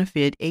to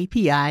benefit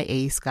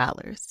APIA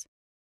scholars.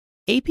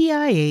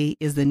 APIA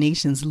is the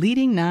nation's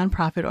leading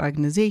nonprofit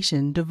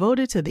organization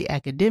devoted to the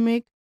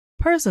academic,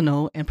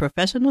 personal, and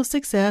professional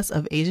success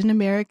of Asian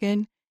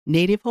American,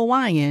 Native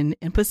Hawaiian,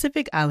 and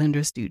Pacific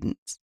Islander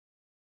students.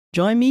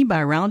 Join me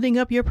by rounding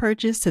up your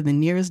purchase to the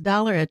nearest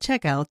dollar at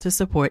checkout to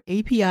support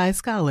API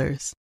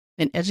Scholars,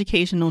 an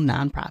educational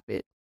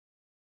nonprofit.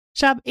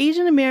 Shop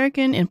Asian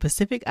American and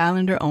Pacific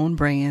Islander-owned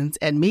brands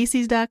at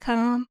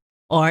Macy's.com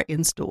or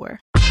in store.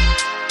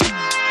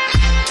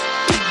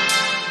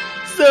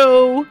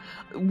 So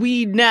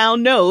we now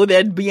know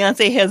that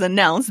Beyonce has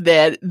announced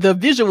that the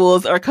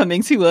visuals are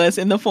coming to us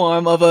in the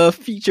form of a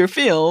feature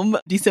film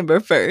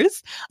December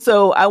 1st.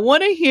 So I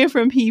want to hear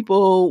from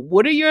people.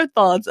 What are your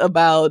thoughts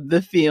about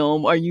the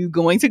film? Are you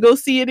going to go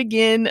see it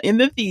again in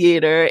the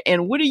theater?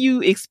 And what are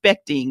you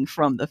expecting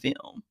from the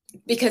film?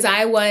 Because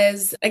I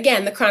was,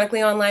 again, the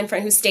chronically online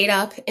friend who stayed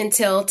up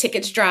until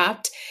tickets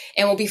dropped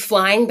and will be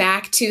flying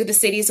back to the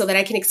city so that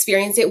I can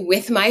experience it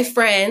with my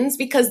friends,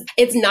 because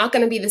it's not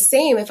going to be the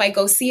same if I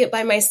go see it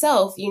by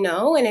myself, you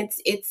know, and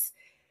it's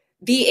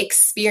the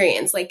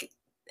experience. Like,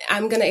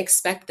 I'm going to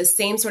expect the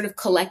same sort of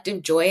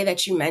collective joy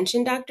that you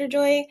mentioned, Dr.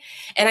 Joy.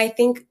 And I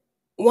think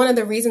one of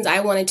the reasons I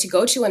wanted to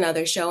go to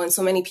another show and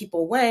so many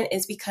people went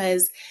is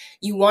because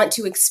you want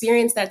to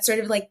experience that sort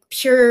of like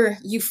pure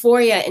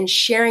euphoria and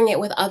sharing it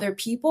with other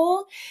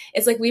people.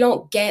 It's like we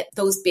don't get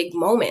those big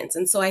moments.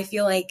 And so I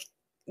feel like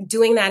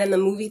doing that in the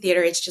movie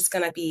theater, it's just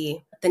going to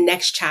be the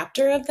next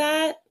chapter of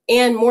that.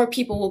 And more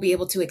people will be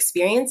able to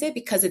experience it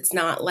because it's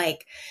not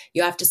like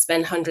you have to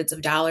spend hundreds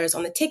of dollars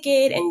on the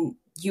ticket and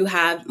you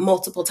have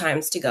multiple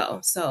times to go.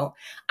 So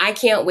I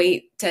can't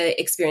wait to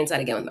experience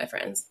that again with my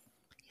friends.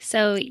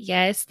 So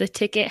yes, the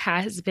ticket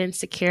has been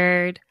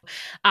secured.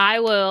 I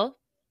will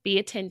be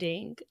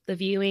attending the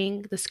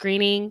viewing, the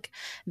screening,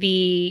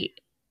 the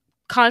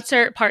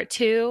concert part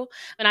 2.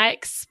 And I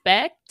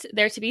expect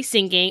there to be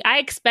singing. I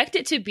expect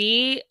it to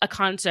be a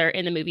concert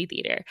in the movie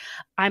theater.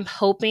 I'm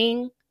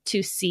hoping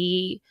to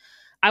see,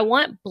 I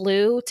want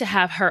Blue to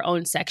have her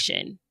own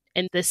section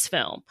in this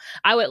film.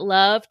 I would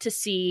love to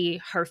see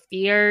her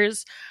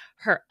fears,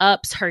 her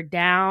ups, her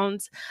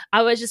downs.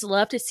 I would just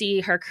love to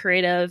see her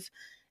creative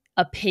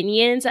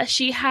opinions that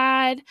she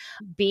had,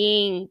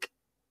 being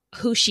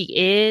who she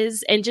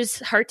is, and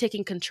just her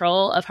taking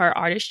control of her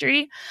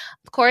artistry.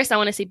 Of course, I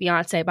want to see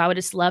Beyonce, but I would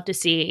just love to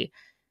see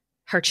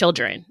her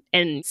children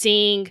and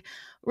seeing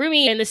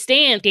Rumi in the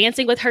stand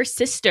dancing with her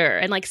sister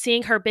and like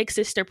seeing her big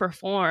sister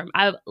perform.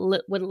 I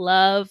would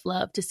love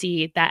to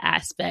see that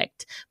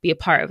aspect be a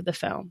part of the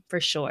film for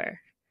sure.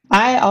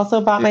 I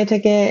also bought my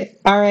ticket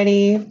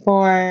already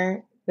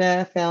for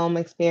the film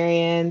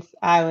experience.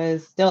 I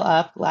was still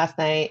up last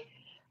night.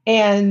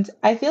 And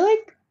I feel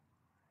like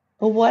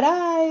what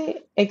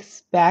I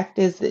expect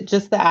is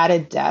just the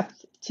added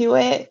depth to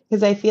it,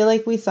 because I feel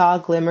like we saw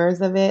glimmers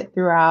of it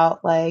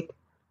throughout, like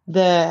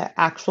the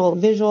actual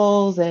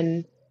visuals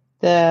and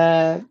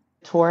the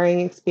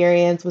touring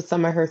experience with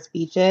some of her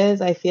speeches.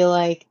 I feel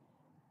like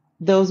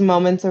those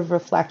moments of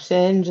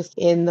reflection, just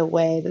in the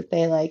way that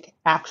they like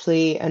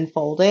actually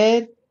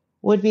unfolded,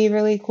 would be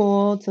really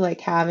cool to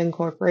like have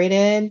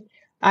incorporated.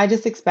 I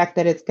just expect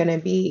that it's going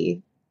to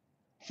be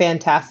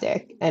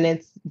fantastic and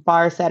it's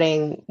bar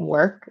setting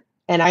work,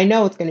 and I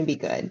know it's going to be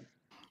good.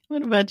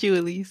 What about you,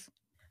 Elise?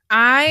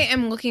 I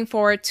am looking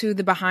forward to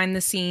the behind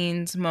the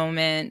scenes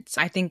moments.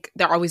 I think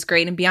they're always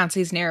great, and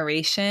Beyonce's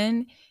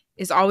narration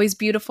is always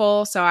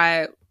beautiful, so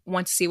I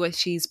want to see what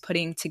she's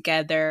putting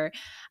together.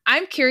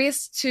 I'm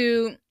curious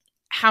to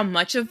how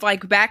much of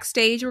like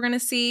backstage we're going to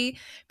see,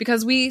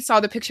 because we saw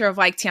the picture of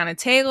like Tiana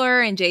Taylor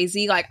and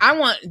Jay-Z. Like, I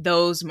want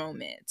those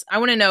moments. I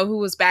want to know who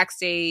was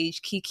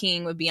backstage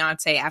kikiing with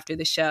Beyonce after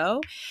the show.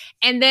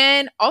 And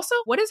then also,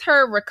 what is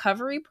her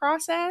recovery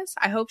process?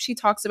 I hope she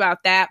talks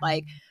about that.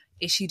 Like,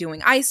 is she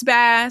doing ice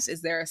baths?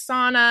 Is there a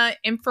sauna,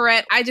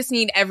 infrared? I just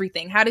need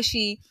everything. How does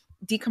she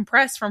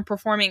decompress from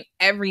performing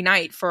every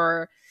night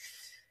for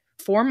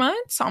 4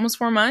 months, almost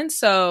 4 months?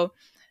 So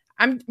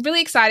I'm really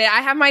excited.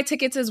 I have my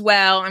tickets as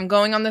well. I'm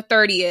going on the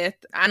 30th.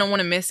 I don't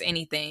want to miss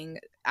anything.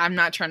 I'm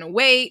not trying to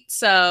wait.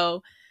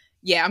 So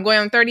yeah, I'm going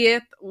on the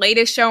 30th.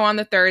 Latest show on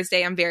the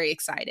Thursday. I'm very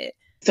excited.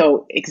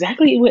 So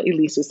exactly what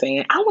Elise was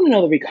saying, I want to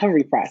know the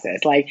recovery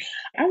process. Like,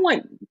 I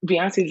want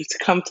Beyonce to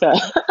come to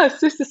a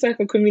Sister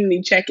Circle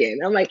community check-in.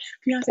 I'm like,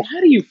 Beyonce, how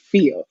do you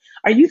feel?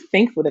 Are you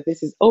thankful that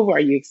this is over? Are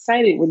you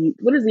excited?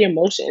 What is the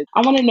emotion?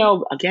 I want to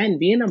know, again,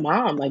 being a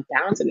mom, like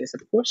balancing this.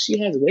 Of course, she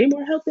has way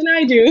more help than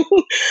I do,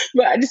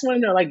 but I just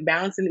want to know, like,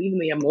 balancing even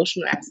the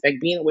emotional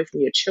aspect, being away from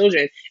your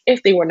children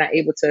if they were not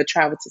able to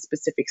travel to a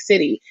specific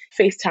city,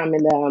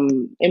 FaceTiming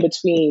them in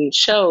between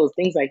shows,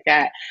 things like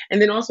that.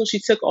 And then also she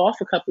took off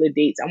a couple of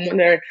dates. I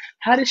wonder,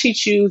 how did she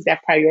choose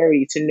that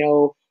priority to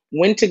know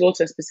when to go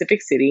to a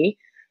specific city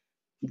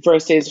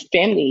versus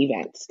family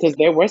events? Because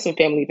there were some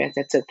family events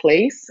that took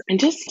place, and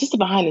just the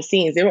behind the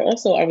scenes. There were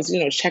also, I was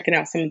checking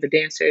out some of the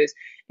dancers'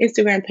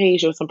 Instagram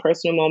page. There were some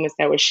personal moments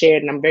that were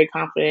shared, and I'm very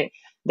confident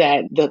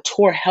that the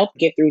tour helped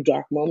get through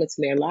dark moments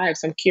in their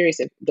lives. So I'm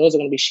curious if those are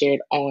going to be shared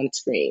on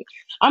screen.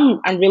 I'm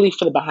really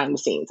for the behind the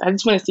scenes. I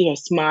just want to see her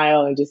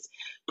smile and just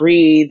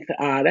breathe.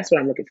 That's what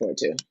I'm looking forward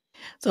to.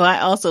 So I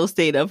also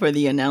stayed up for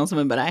the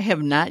announcement, but I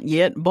have not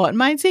yet bought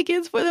my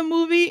tickets for the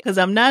movie because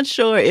I'm not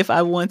sure if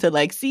I want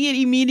to see it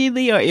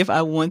immediately or if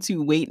I want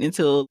to wait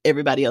until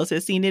everybody else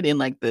has seen it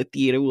and the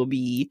theater will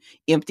be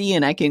empty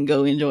and I can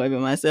go enjoy it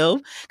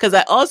myself. Because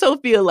I also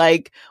feel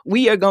like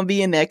we are going to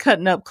be in that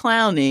cutting up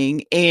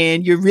clowning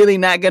and you're really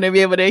not going to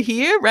be able to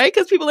hear, right?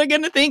 Because people are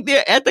going to think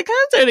they're at the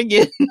concert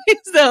again.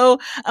 So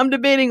I'm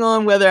debating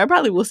on whether I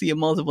probably will see it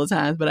multiple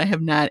times, but I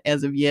have not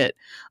as of yet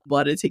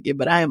bought a ticket.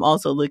 But I am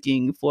also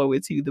looking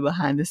forward to the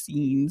behind the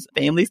scenes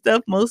family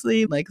stuff,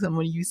 mostly like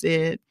someone you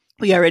said.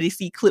 We already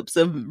see clips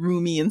of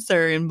Rumi and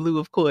Sir and Blue,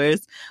 of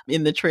course,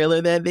 in the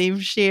trailer that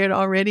they've shared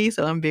already.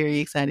 So I'm very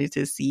excited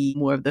to see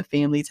more of the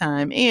family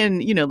time.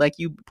 And, like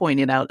you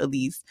pointed out,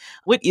 Elise,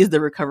 what is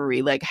the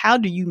recovery? How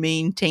do you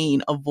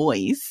maintain a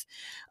voice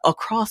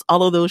across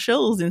all of those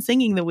shows and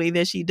singing the way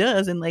that she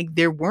does? And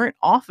there weren't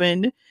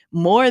often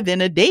more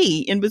than a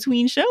day in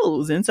between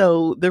shows. And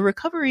so the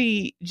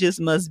recovery just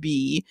must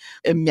be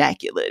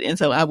immaculate. And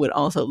so I would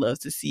also love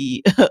to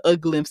see a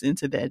glimpse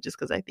into that just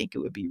because I think it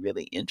would be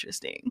really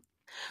interesting.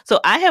 So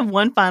I have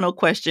one final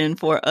question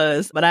for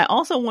us, but I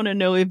also want to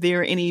know if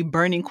there are any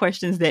burning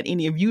questions that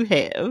any of you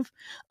have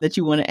that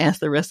you want to ask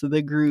the rest of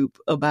the group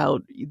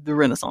about the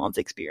Renaissance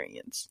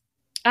experience.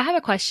 I have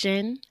a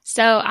question.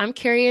 So I'm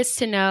curious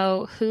to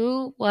know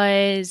who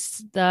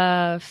was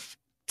the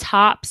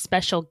top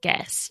special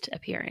guest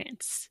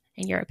appearance,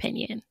 in your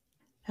opinion?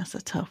 That's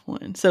a tough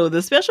one. So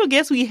the special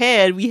guests we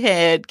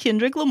had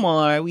Kendrick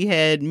Lamar, we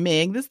had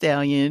Meg Thee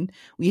Stallion,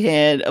 we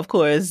had, of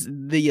course,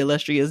 the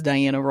illustrious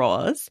Diana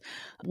Ross.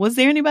 Was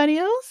there anybody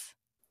else?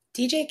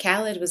 DJ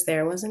Khaled was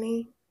there, wasn't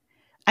he?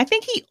 I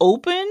think he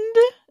opened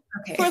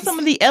for some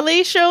of the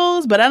LA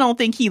shows, but I don't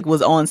think he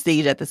was on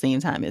stage at the same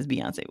time as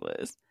Beyonce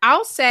was.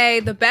 I'll say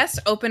the best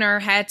opener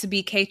had to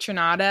be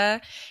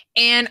Kaytranada.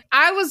 And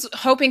I was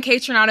hoping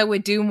Kaytranada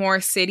would do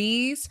more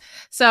cities.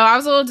 So I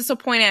was a little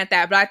disappointed at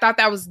that, but I thought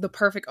that was the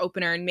perfect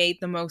opener and made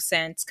the most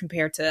sense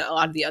compared to a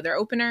lot of the other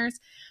openers.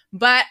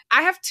 But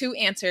I have two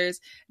answers.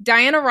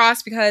 Diana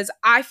Ross, because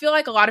I feel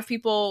like a lot of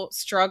people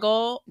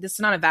struggle, this is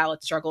not a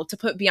valid struggle, to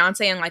put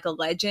Beyonce in a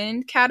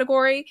legend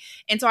category.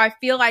 And so I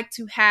feel like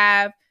to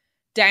have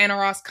Diana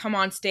Ross come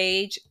on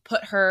stage,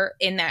 put her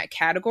in that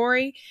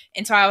category.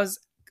 And so I was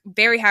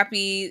very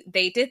happy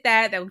they did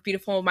that. That was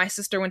beautiful. My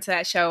sister went to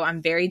that show.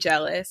 I'm very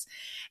jealous.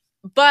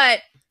 But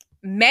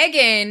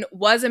Megan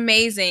was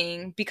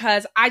amazing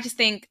because I just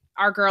think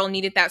our girl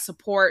needed that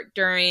support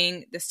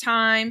during this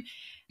time,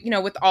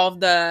 with all of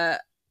the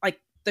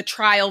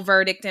trial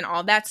verdict and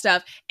all that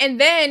stuff.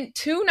 And then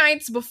 2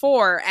 nights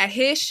before at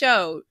his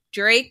show,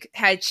 Drake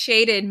had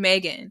shaded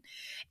Megan.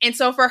 And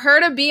so for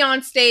her to be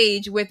on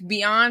stage with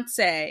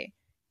Beyonce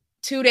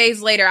 2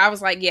 days later, I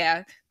was like,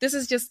 yeah, this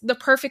is just the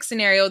perfect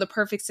scenario, the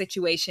perfect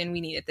situation. We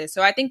needed this.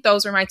 So I think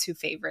those were my two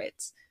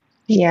favorites.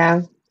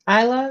 Yeah,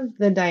 I love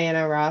the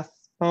Diana Ross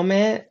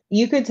moment.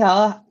 You could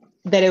tell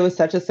that it was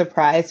such a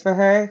surprise for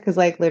her because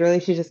literally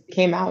she just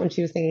came out and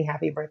she was singing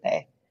happy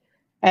birthday.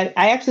 And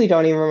I actually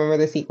don't even remember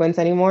the sequence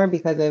anymore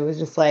because it was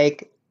just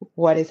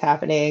what is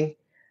happening?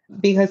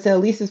 Because to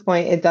Elise's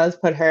point, it does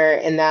put her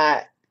in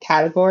that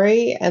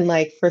category. And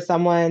for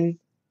someone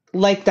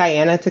like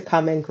Diana to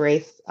come and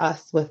grace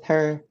us with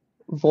her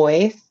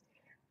voice,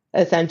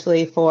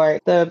 essentially for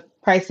the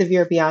price of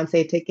your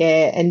Beyonce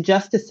ticket and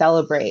just to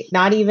celebrate,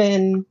 not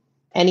even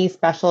any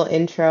special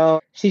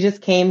intro. She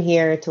just came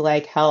here to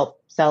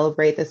help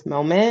celebrate this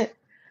moment.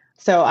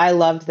 So I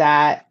loved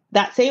that.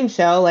 That same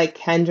show,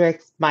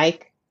 Kendrick's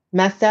mic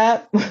messed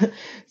up.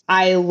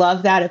 I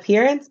love that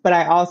appearance, but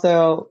I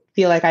also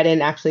feel like I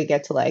didn't actually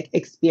get to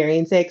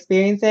experience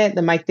it.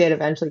 The mic did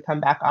eventually come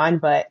back on,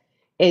 but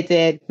it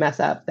did mess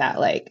up that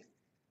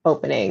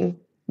opening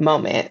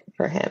moment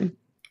for him.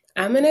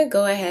 I'm going to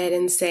go ahead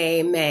and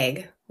say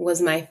Meg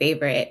was my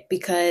favorite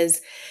because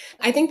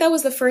I think that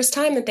was the first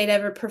time that they'd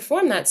ever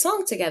performed that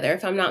song together,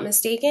 if I'm not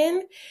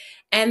mistaken.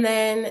 And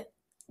then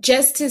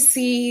just to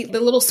see the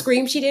little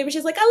scream she did, which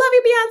is I love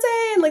you,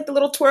 Beyonce, and the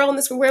little twirl in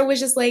the screen, where it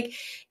was just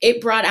it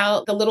brought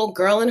out the little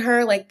girl in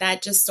her,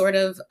 that just sort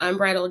of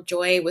unbridled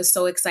joy was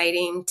so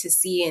exciting to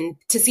see. And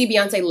to see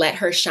Beyonce let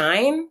her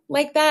shine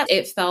like that,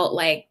 it felt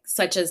like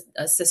such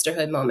a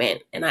sisterhood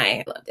moment, and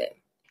I loved it.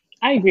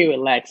 I agree with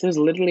Lex. It was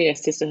literally a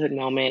sisterhood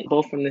moment,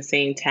 both from the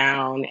same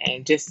town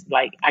and just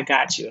I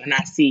got you and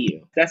I see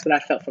you. That's what I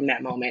felt from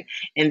that moment.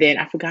 And then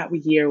I forgot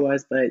what year it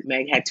was, but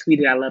Meg had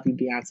tweeted, I love you,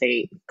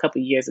 Beyonce, a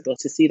couple of years ago.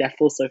 To see that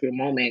full circle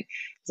moment,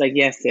 it's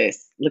yes,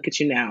 sis, look at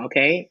you now,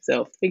 okay?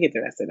 So forget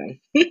the rest of them.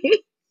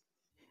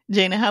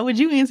 Jana, how would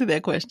you answer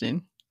that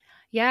question?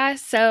 Yeah,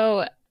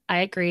 so I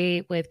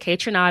agree with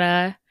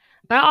Kaytranada,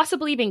 but I also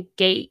believe in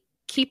gatekeeping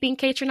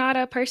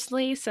Kaytranada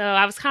personally. So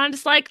I was kind of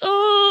just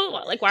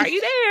oh, why are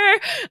you there?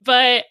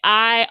 But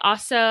I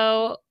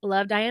also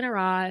love Diana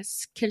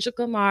Ross, Kendrick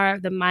Lamar,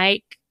 the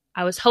mic.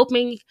 I was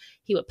hoping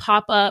he would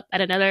pop up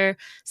at another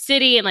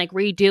city and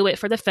redo it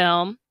for the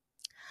film.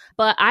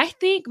 But I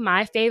think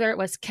my favorite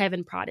was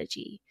Kevin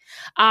Prodigy.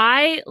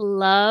 I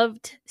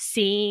loved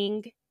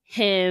seeing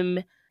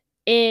him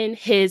in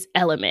his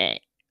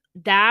element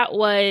that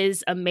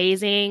was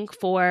amazing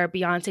for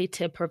Beyonce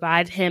to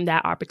provide him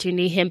that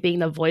opportunity, him being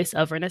the voice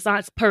of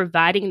Renaissance,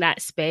 providing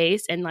that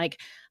space and like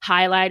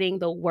highlighting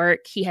the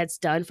work he has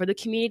done for the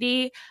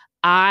community.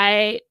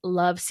 I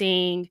love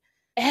seeing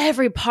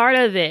every part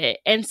of it.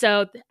 And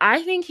so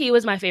I think he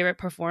was my favorite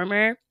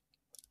performer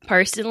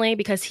personally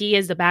because he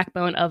is the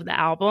backbone of the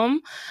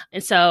album.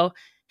 And so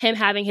him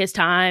having his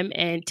time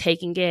and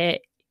taking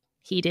it,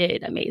 he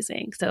did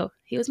amazing. So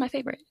he was my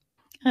favorite.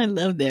 I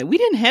love that. We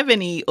didn't have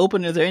any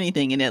openers or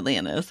anything in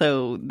Atlanta,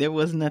 so there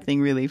was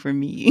nothing really for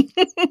me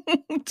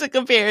to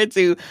compare it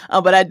to.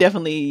 But I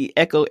definitely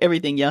echo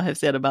everything y'all have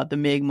said about the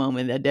Meg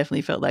moment. That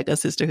definitely felt like a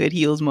Sisterhood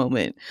Heals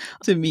moment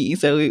to me.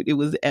 So it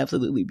was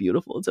absolutely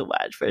beautiful to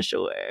watch for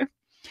sure.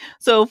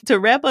 So to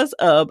wrap us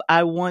up,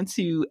 I want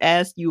to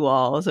ask you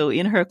all. So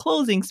in her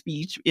closing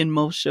speech in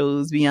most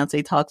shows,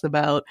 Beyonce talks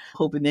about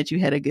hoping that you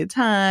had a good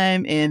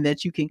time and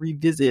that you can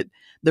revisit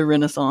the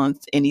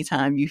Renaissance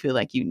anytime you feel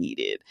like you need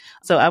it.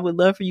 So I would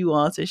love for you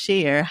all to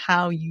share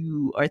how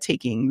you are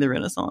taking the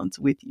Renaissance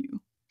with you.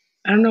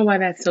 I don't know why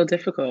that's so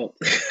difficult.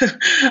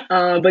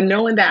 But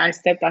knowing that I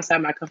stepped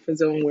outside my comfort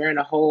zone wearing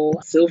a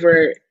whole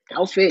silver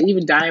outfit,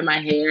 even dyeing my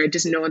hair,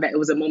 just knowing that it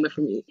was a moment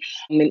for me.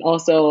 And then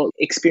also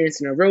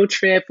experiencing a road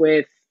trip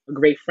with a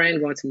great friend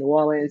going to New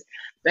Orleans,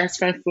 best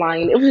friend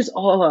flying. It was just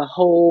all a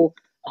whole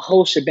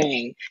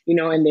shebang,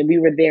 and then we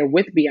were there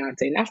with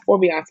Beyonce, not for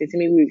Beyonce. To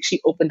me,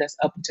 she opened us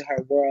up to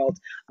her world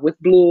with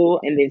Blue,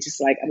 and then just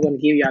like, I'm going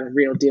to give y'all the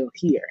real deal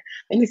here.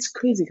 And it's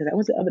crazy because I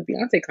went to other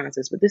Beyonce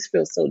concerts, but this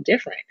feels so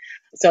different.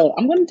 So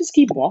I'm going to just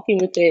keep walking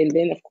with it. And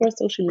then, of course,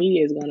 social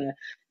media is going to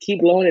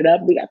keep blowing it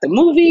up. We got the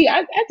movie.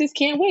 I just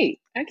can't wait.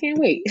 I can't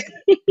wait.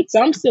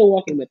 So I'm still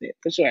walking with it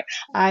for sure.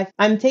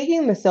 I'm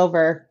taking the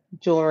silver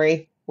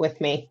jewelry with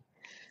me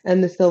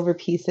and the silver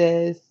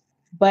pieces.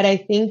 But I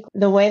think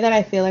the way that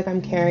I feel like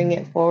I'm carrying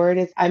it forward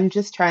is I'm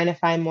just trying to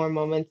find more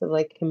moments of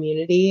like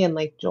community and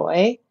like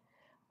joy.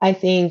 I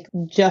think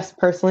just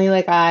personally,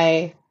 like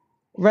I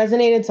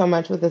resonated so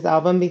much with this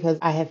album because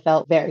I have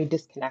felt very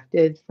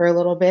disconnected for a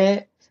little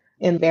bit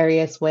in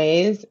various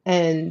ways.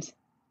 And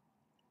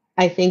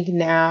I think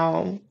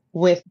now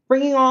with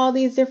bringing all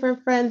these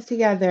different friends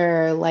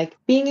together, like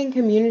being in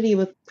community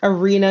with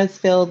arenas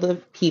filled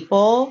with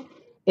people,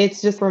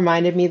 it's just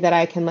reminded me that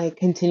I can like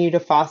continue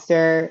to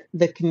foster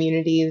the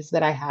communities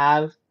that I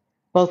have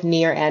both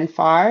near and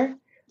far.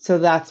 So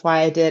that's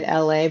why I did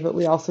LA, but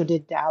we also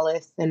did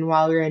Dallas. And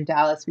while we were in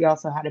Dallas, we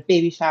also had a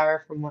baby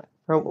shower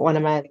for one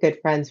of my good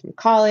friends from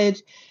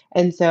college.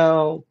 And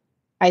so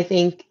I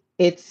think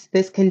it's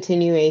this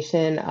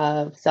continuation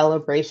of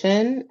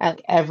celebration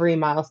at every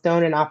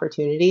milestone and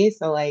opportunity.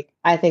 So like,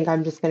 I think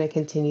I'm just going to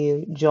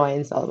continue joy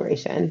and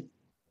celebration.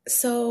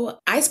 So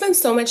I spent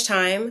so much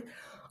time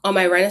on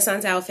my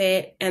Renaissance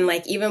outfit and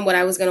like even what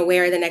I was going to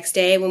wear the next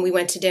day when we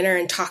went to dinner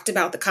and talked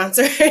about the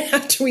concert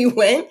after we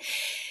went.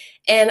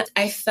 And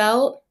I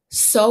felt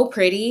so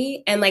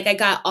pretty. And like I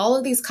got all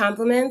of these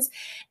compliments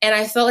and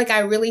I felt like I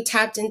really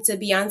tapped into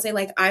Beyonce,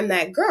 like I'm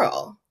that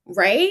girl,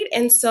 right?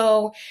 And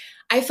so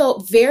I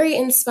felt very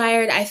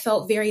inspired. I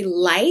felt very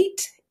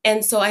light.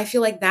 And so I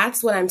feel like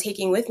that's what I'm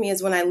taking with me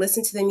is when I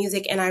listen to the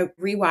music and I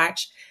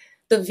rewatch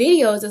the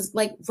videos is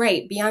like,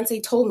 right,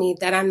 Beyonce told me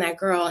that I'm that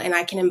girl and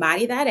I can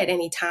embody that at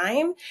any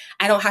time.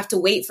 I don't have to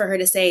wait for her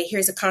to say,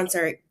 here's a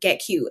concert, get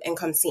cute and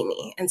come see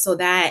me. And so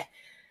that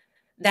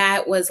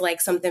was like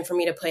something for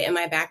me to put in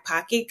my back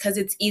pocket because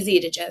it's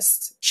easy to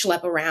just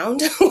schlep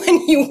around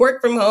when you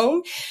work from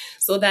home.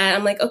 So that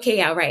I'm like, okay,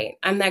 yeah, right.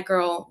 I'm that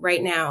girl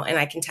right now and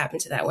I can tap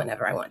into that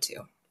whenever I want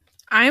to.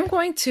 I'm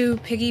going to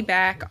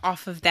piggyback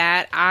off of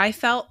that. I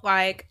felt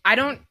like I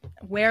don't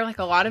wear like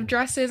a lot of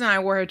dresses and I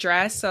wore a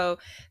dress. So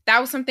that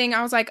was something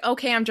I was like,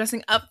 okay, I'm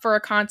dressing up for a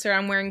concert.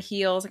 I'm wearing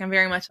heels. Like I'm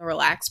very much a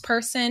relaxed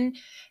person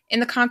in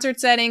the concert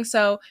setting.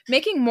 So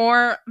making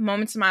more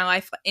moments in my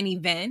life an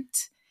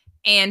event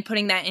and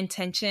putting that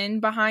intention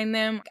behind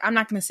them. I'm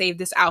not going to save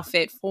this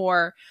outfit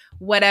for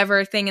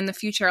whatever thing in the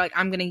future. Like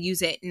I'm going to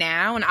use it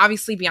now. And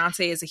obviously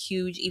Beyonce is a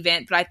huge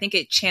event, but I think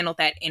it channeled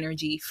that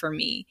energy for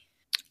me.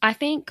 I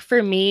think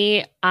for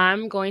me,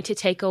 I'm going to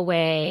take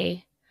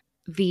away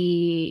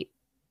the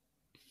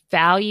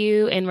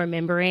value in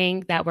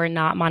remembering that we're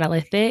not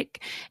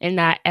monolithic and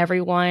that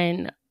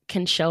everyone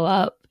can show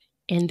up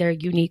in their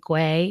unique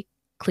way,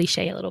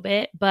 cliche a little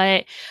bit.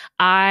 But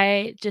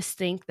I just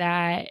think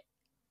that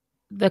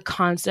the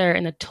concert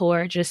and the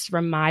tour just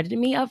reminded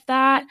me of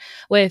that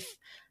with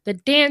the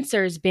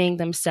dancers being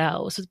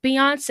themselves, with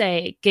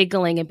Beyonce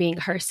giggling and being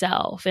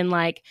herself, and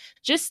like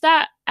just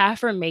that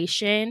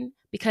affirmation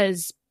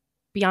because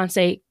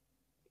Beyonce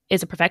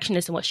is a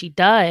perfectionist in what she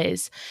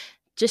does,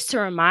 just to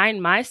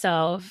remind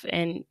myself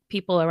and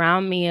people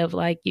around me of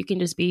like, you can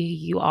just be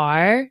who you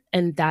are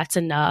and that's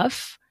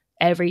enough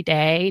every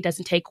day. It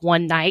doesn't take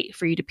one night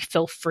for you to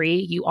feel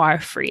free. You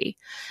are free.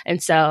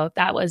 And so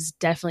that was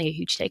definitely a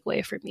huge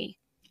takeaway for me.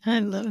 I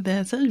love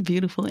that. Such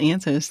beautiful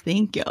answers.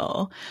 Thank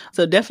y'all.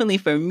 So definitely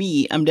for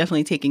me, I'm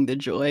definitely taking the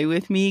joy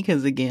with me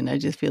because, again, I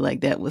just feel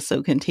like that was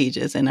so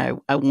contagious and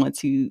I want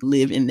to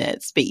live in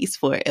that space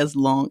for as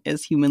long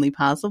as humanly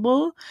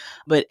possible.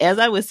 But as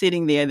I was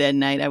sitting there that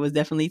night, I was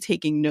definitely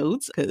taking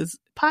notes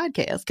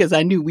because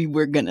I knew we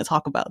were going to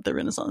talk about the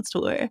Renaissance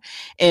tour.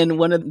 And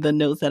one of the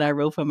notes that I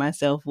wrote for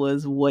myself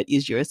was, what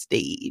is your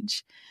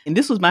stage? And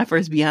this was my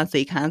first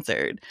Beyonce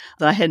concert.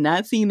 So I had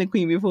not seen the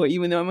Queen before,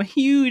 even though I'm a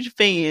huge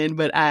fan,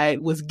 but I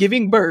was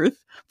giving birth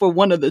for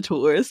one of the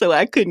tours, so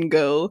I couldn't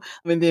go.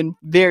 And then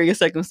various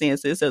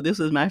circumstances. So this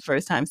was my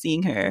first time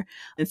seeing her.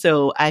 And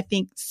so I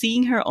think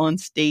seeing her on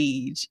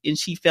stage, and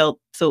she felt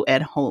so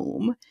at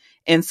home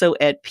and so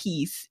at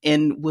peace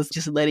and was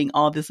just letting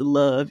all this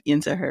love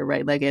into her,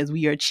 right? Like as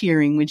we are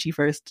cheering when she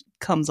first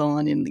comes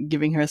on and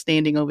giving her a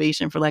standing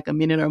ovation for like a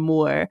minute or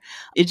more,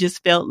 it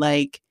just felt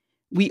like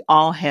we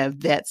all have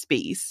that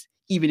space,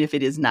 even if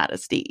it is not a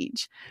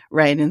stage,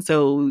 right? And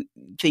so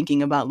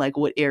thinking about like,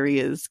 what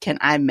areas can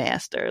I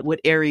master?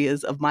 What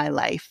areas of my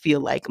life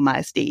feel like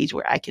my stage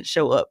where I can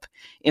show up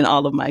in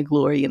all of my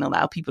glory and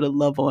allow people to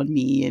love on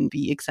me and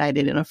be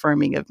excited and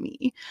affirming of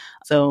me.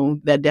 So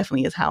that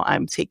definitely is how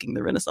I'm taking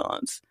the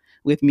Renaissance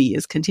with me,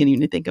 is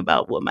continuing to think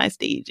about what my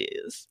stage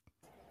is.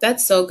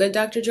 That's so good,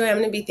 Dr. Joy. I'm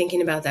going to be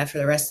thinking about that for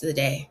the rest of the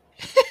day.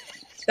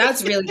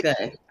 That's really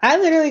good. I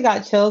literally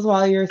got chills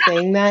while you were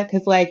saying that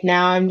because like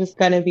now I'm just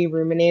going to be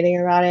ruminating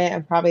about it.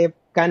 I'm probably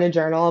going to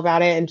journal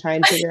about it and try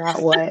and figure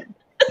out what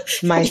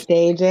my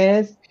stage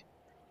is.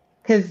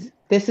 Because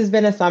this has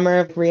been a summer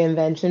of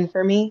reinvention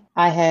for me.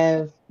 I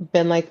have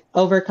been like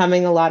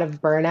overcoming a lot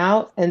of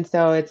burnout. And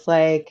so it's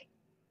like,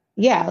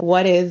 yeah,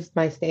 what is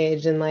my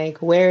stage? And like,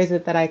 where is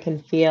it that I can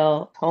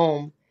feel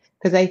home?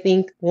 Because I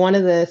think one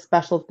of the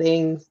special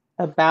things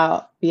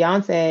about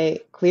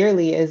Beyonce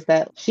clearly is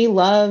that she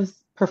loves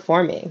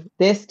performing.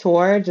 This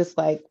tour just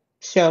like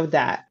showed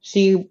that.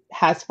 She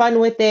has fun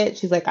with it.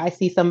 She's like, I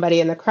see somebody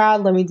in the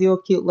crowd. Let me do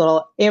a cute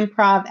little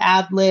improv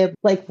ad lib.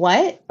 Like,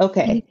 what?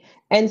 Okay.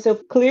 And so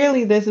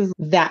clearly this is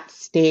that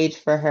stage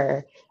for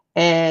her.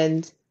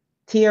 And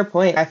to your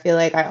point, I feel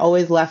like I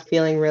always left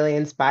feeling really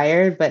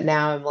inspired, but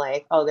now I'm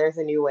like, oh, there's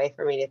a new way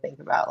for me to think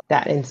about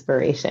that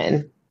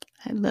inspiration.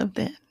 I love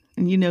that.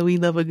 And you know, we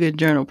love a good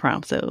journal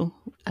prompt. So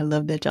I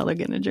love that y'all are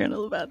going to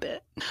journal about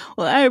that.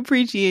 Well, I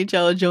appreciate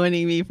y'all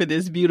joining me for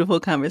this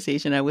beautiful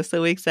conversation. I was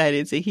so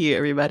excited to hear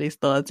everybody's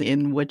thoughts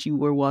and what you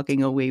were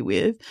walking away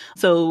with.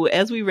 So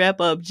as we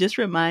wrap up, just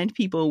remind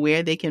people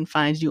where they can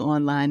find you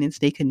online and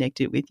stay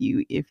connected with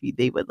you if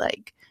they would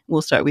like.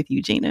 We'll start with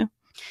you, Jana.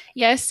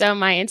 Yes, so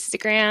my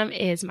Instagram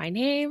is my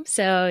name.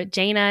 So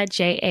Jayna,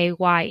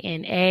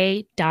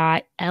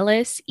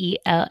 JAYNA.Ellis,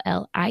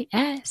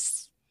 ELLIS.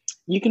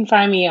 You can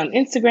find me on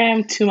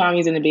Instagram, Two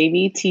Mommies and a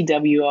Baby,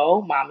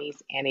 TWO,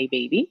 Mommies and a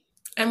Baby.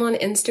 I'm on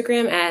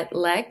Instagram at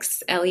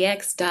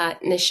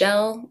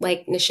lex.nichelle,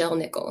 like Nichelle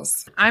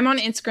Nichols. I'm on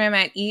Instagram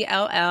at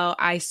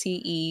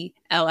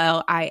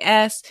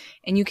ELLICELLIS,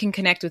 and you can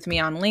connect with me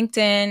on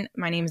LinkedIn.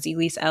 My name is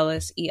Elise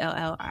Ellis,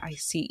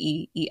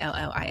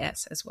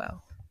 ELLICEELLIS as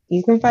well.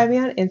 You can find me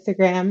on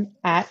Instagram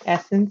at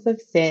Essence of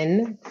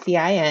Sin,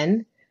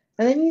 CIN.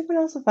 And then you can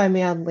also find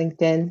me on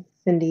LinkedIn,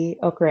 Cindy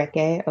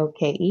Okereke,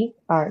 OKEREKE.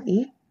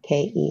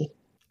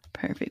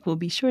 Perfect. We'll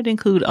be sure to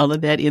include all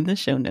of that in the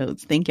show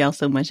notes. Thank y'all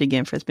so much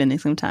again for spending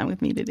some time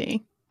with me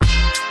today.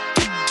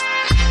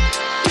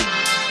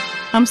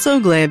 I'm so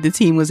glad the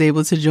team was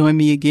able to join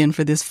me again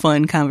for this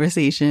fun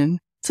conversation.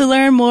 To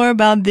learn more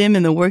about them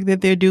and the work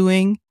that they're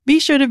doing, be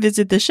sure to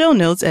visit the show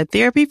notes at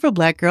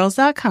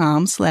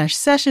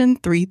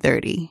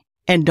therapyforblackgirls.com/session330.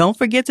 And don't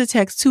forget to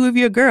text 2 of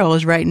your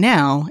girls right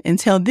now and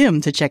tell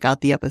them to check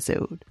out the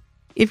episode.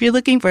 If you're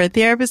looking for a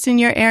therapist in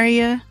your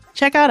area,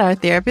 check out our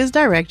therapist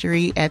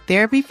directory at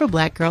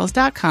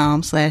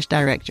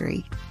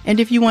therapyforblackgirls.com/directory. And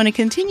if you want to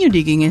continue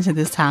digging into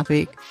this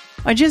topic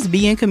or just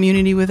be in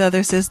community with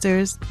other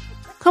sisters,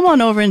 come on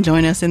over and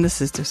join us in the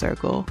Sister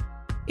Circle.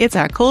 It's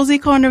our cozy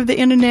corner of the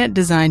internet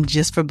designed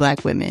just for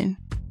Black women.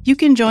 You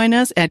can join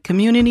us at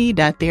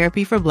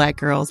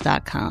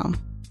community.therapyforblackgirls.com.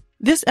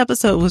 This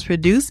episode was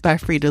produced by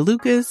Frida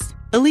Lucas,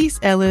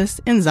 Elise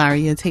Ellis, and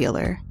Zaria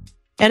Taylor.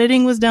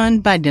 Editing was done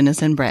by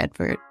Dennison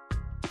Bradford.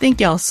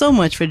 Thank y'all so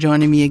much for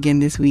joining me again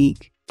this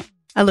week.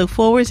 I look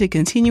forward to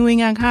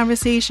continuing our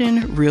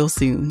conversation real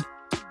soon.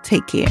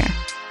 Take care.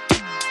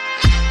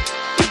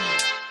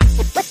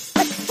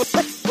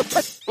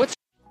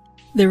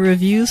 The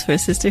reviews for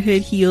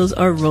Sisterhood Heals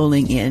are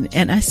rolling in,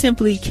 and I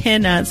simply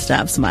cannot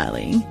stop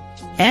smiling.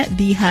 At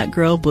The Hot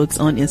Girl Books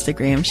on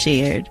Instagram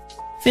shared,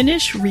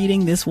 finished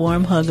reading this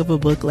warm hug of a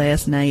book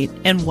last night,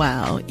 and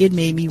wow, it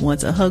made me want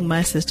to hug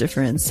my sister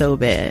friends so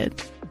bad.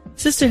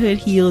 Sisterhood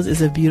Heals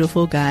is a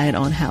beautiful guide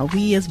on how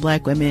we as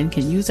Black women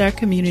can use our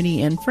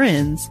community and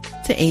friends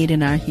to aid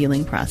in our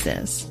healing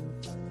process.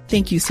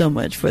 Thank you so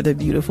much for the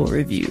beautiful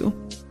review.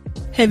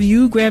 Have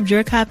you grabbed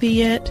your copy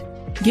yet?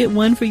 Get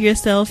one for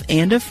yourself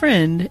and a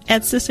friend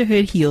at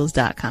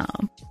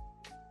sisterhoodheals.com.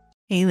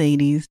 Hey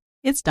ladies,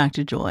 it's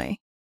Dr. Joy.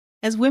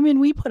 As women,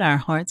 we put our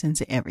hearts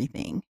into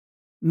everything.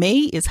 May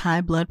is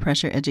High Blood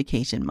Pressure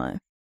Education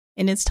Month,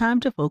 and it's time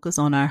to focus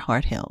on our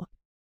heart health.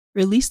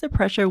 Release the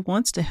Pressure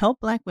wants to help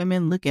Black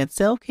women look at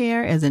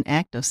self-care as an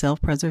act of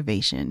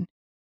self-preservation.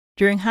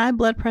 During High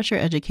Blood Pressure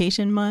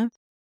Education Month,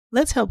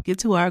 let's help get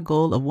to our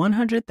goal of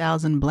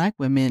 100,000 Black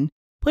women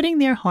putting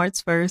their hearts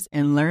first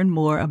and learn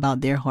more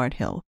about their heart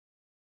health.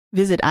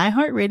 Visit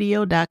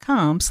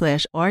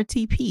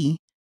iHeartRadio.com/RTP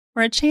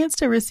for a chance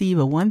to receive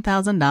a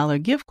 $1,000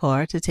 gift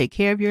card to take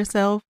care of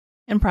yourself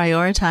and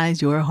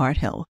prioritize your heart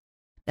health.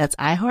 That's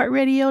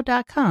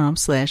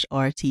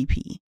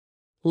iHeartRadio.com/RTP.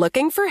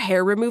 Looking for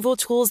hair removal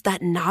tools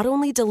that not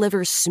only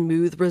deliver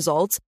smooth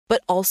results,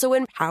 but also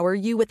empower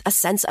you with a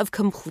sense of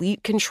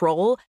complete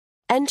control?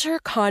 Enter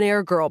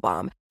Conair Girl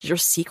Bomb, your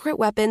secret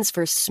weapons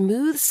for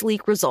smooth,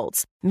 sleek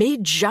results,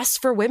 made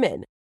just for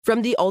women.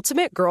 From the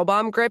ultimate Girl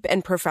Bomb grip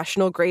and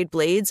professional-grade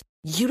blades,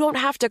 you don't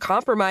have to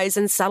compromise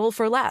and settle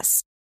for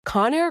less.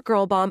 Conair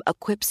Girl Bomb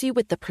equips you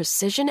with the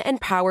precision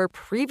and power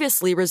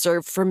previously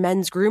reserved for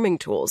men's grooming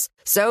tools.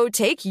 So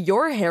take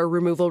your hair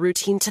removal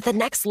routine to the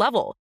next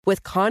level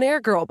with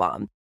Conair Girl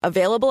Bomb.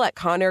 Available at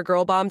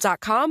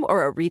ConairGirlBomb.com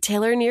or a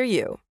retailer near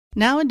you.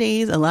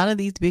 Nowadays, a lot of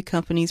these big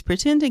companies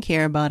pretend to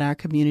care about our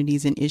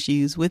communities and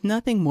issues with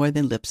nothing more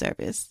than lip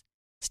service.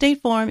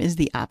 State Farm is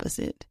the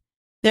opposite.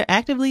 They're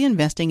actively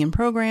investing in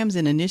programs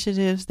and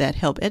initiatives that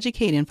help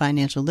educate in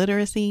financial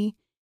literacy,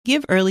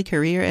 give early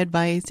career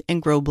advice,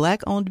 and grow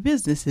Black-owned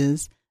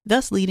businesses,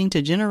 thus leading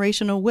to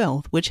generational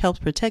wealth, which helps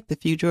protect the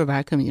future of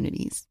our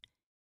communities.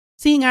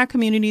 Seeing our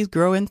communities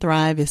grow and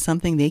thrive is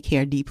something they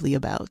care deeply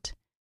about.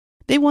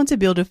 They want to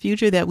build a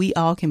future that we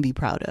all can be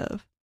proud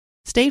of.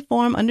 State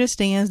Farm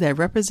understands that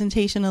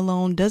representation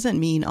alone doesn't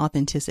mean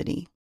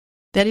authenticity,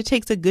 that it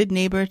takes a good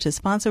neighbor to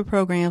sponsor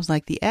programs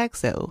like the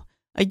ACT-SO,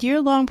 a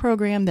year-long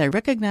program that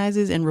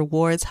recognizes and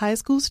rewards high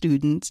school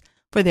students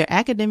for their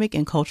academic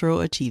and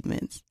cultural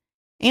achievements,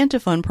 and to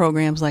fund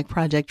programs like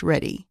Project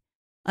Ready,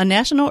 a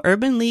national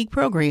urban league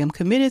program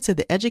committed to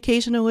the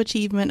educational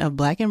achievement of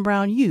Black and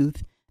Brown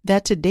youth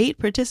that to date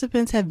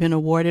participants have been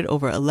awarded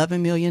over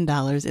 $11 million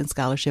in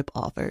scholarship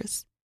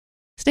offers.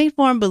 State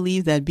Farm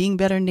believes that being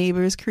better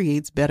neighbors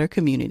creates better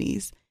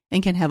communities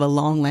and can have a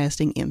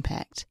long-lasting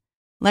impact.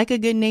 Like a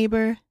good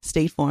neighbor,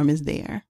 State Farm is there.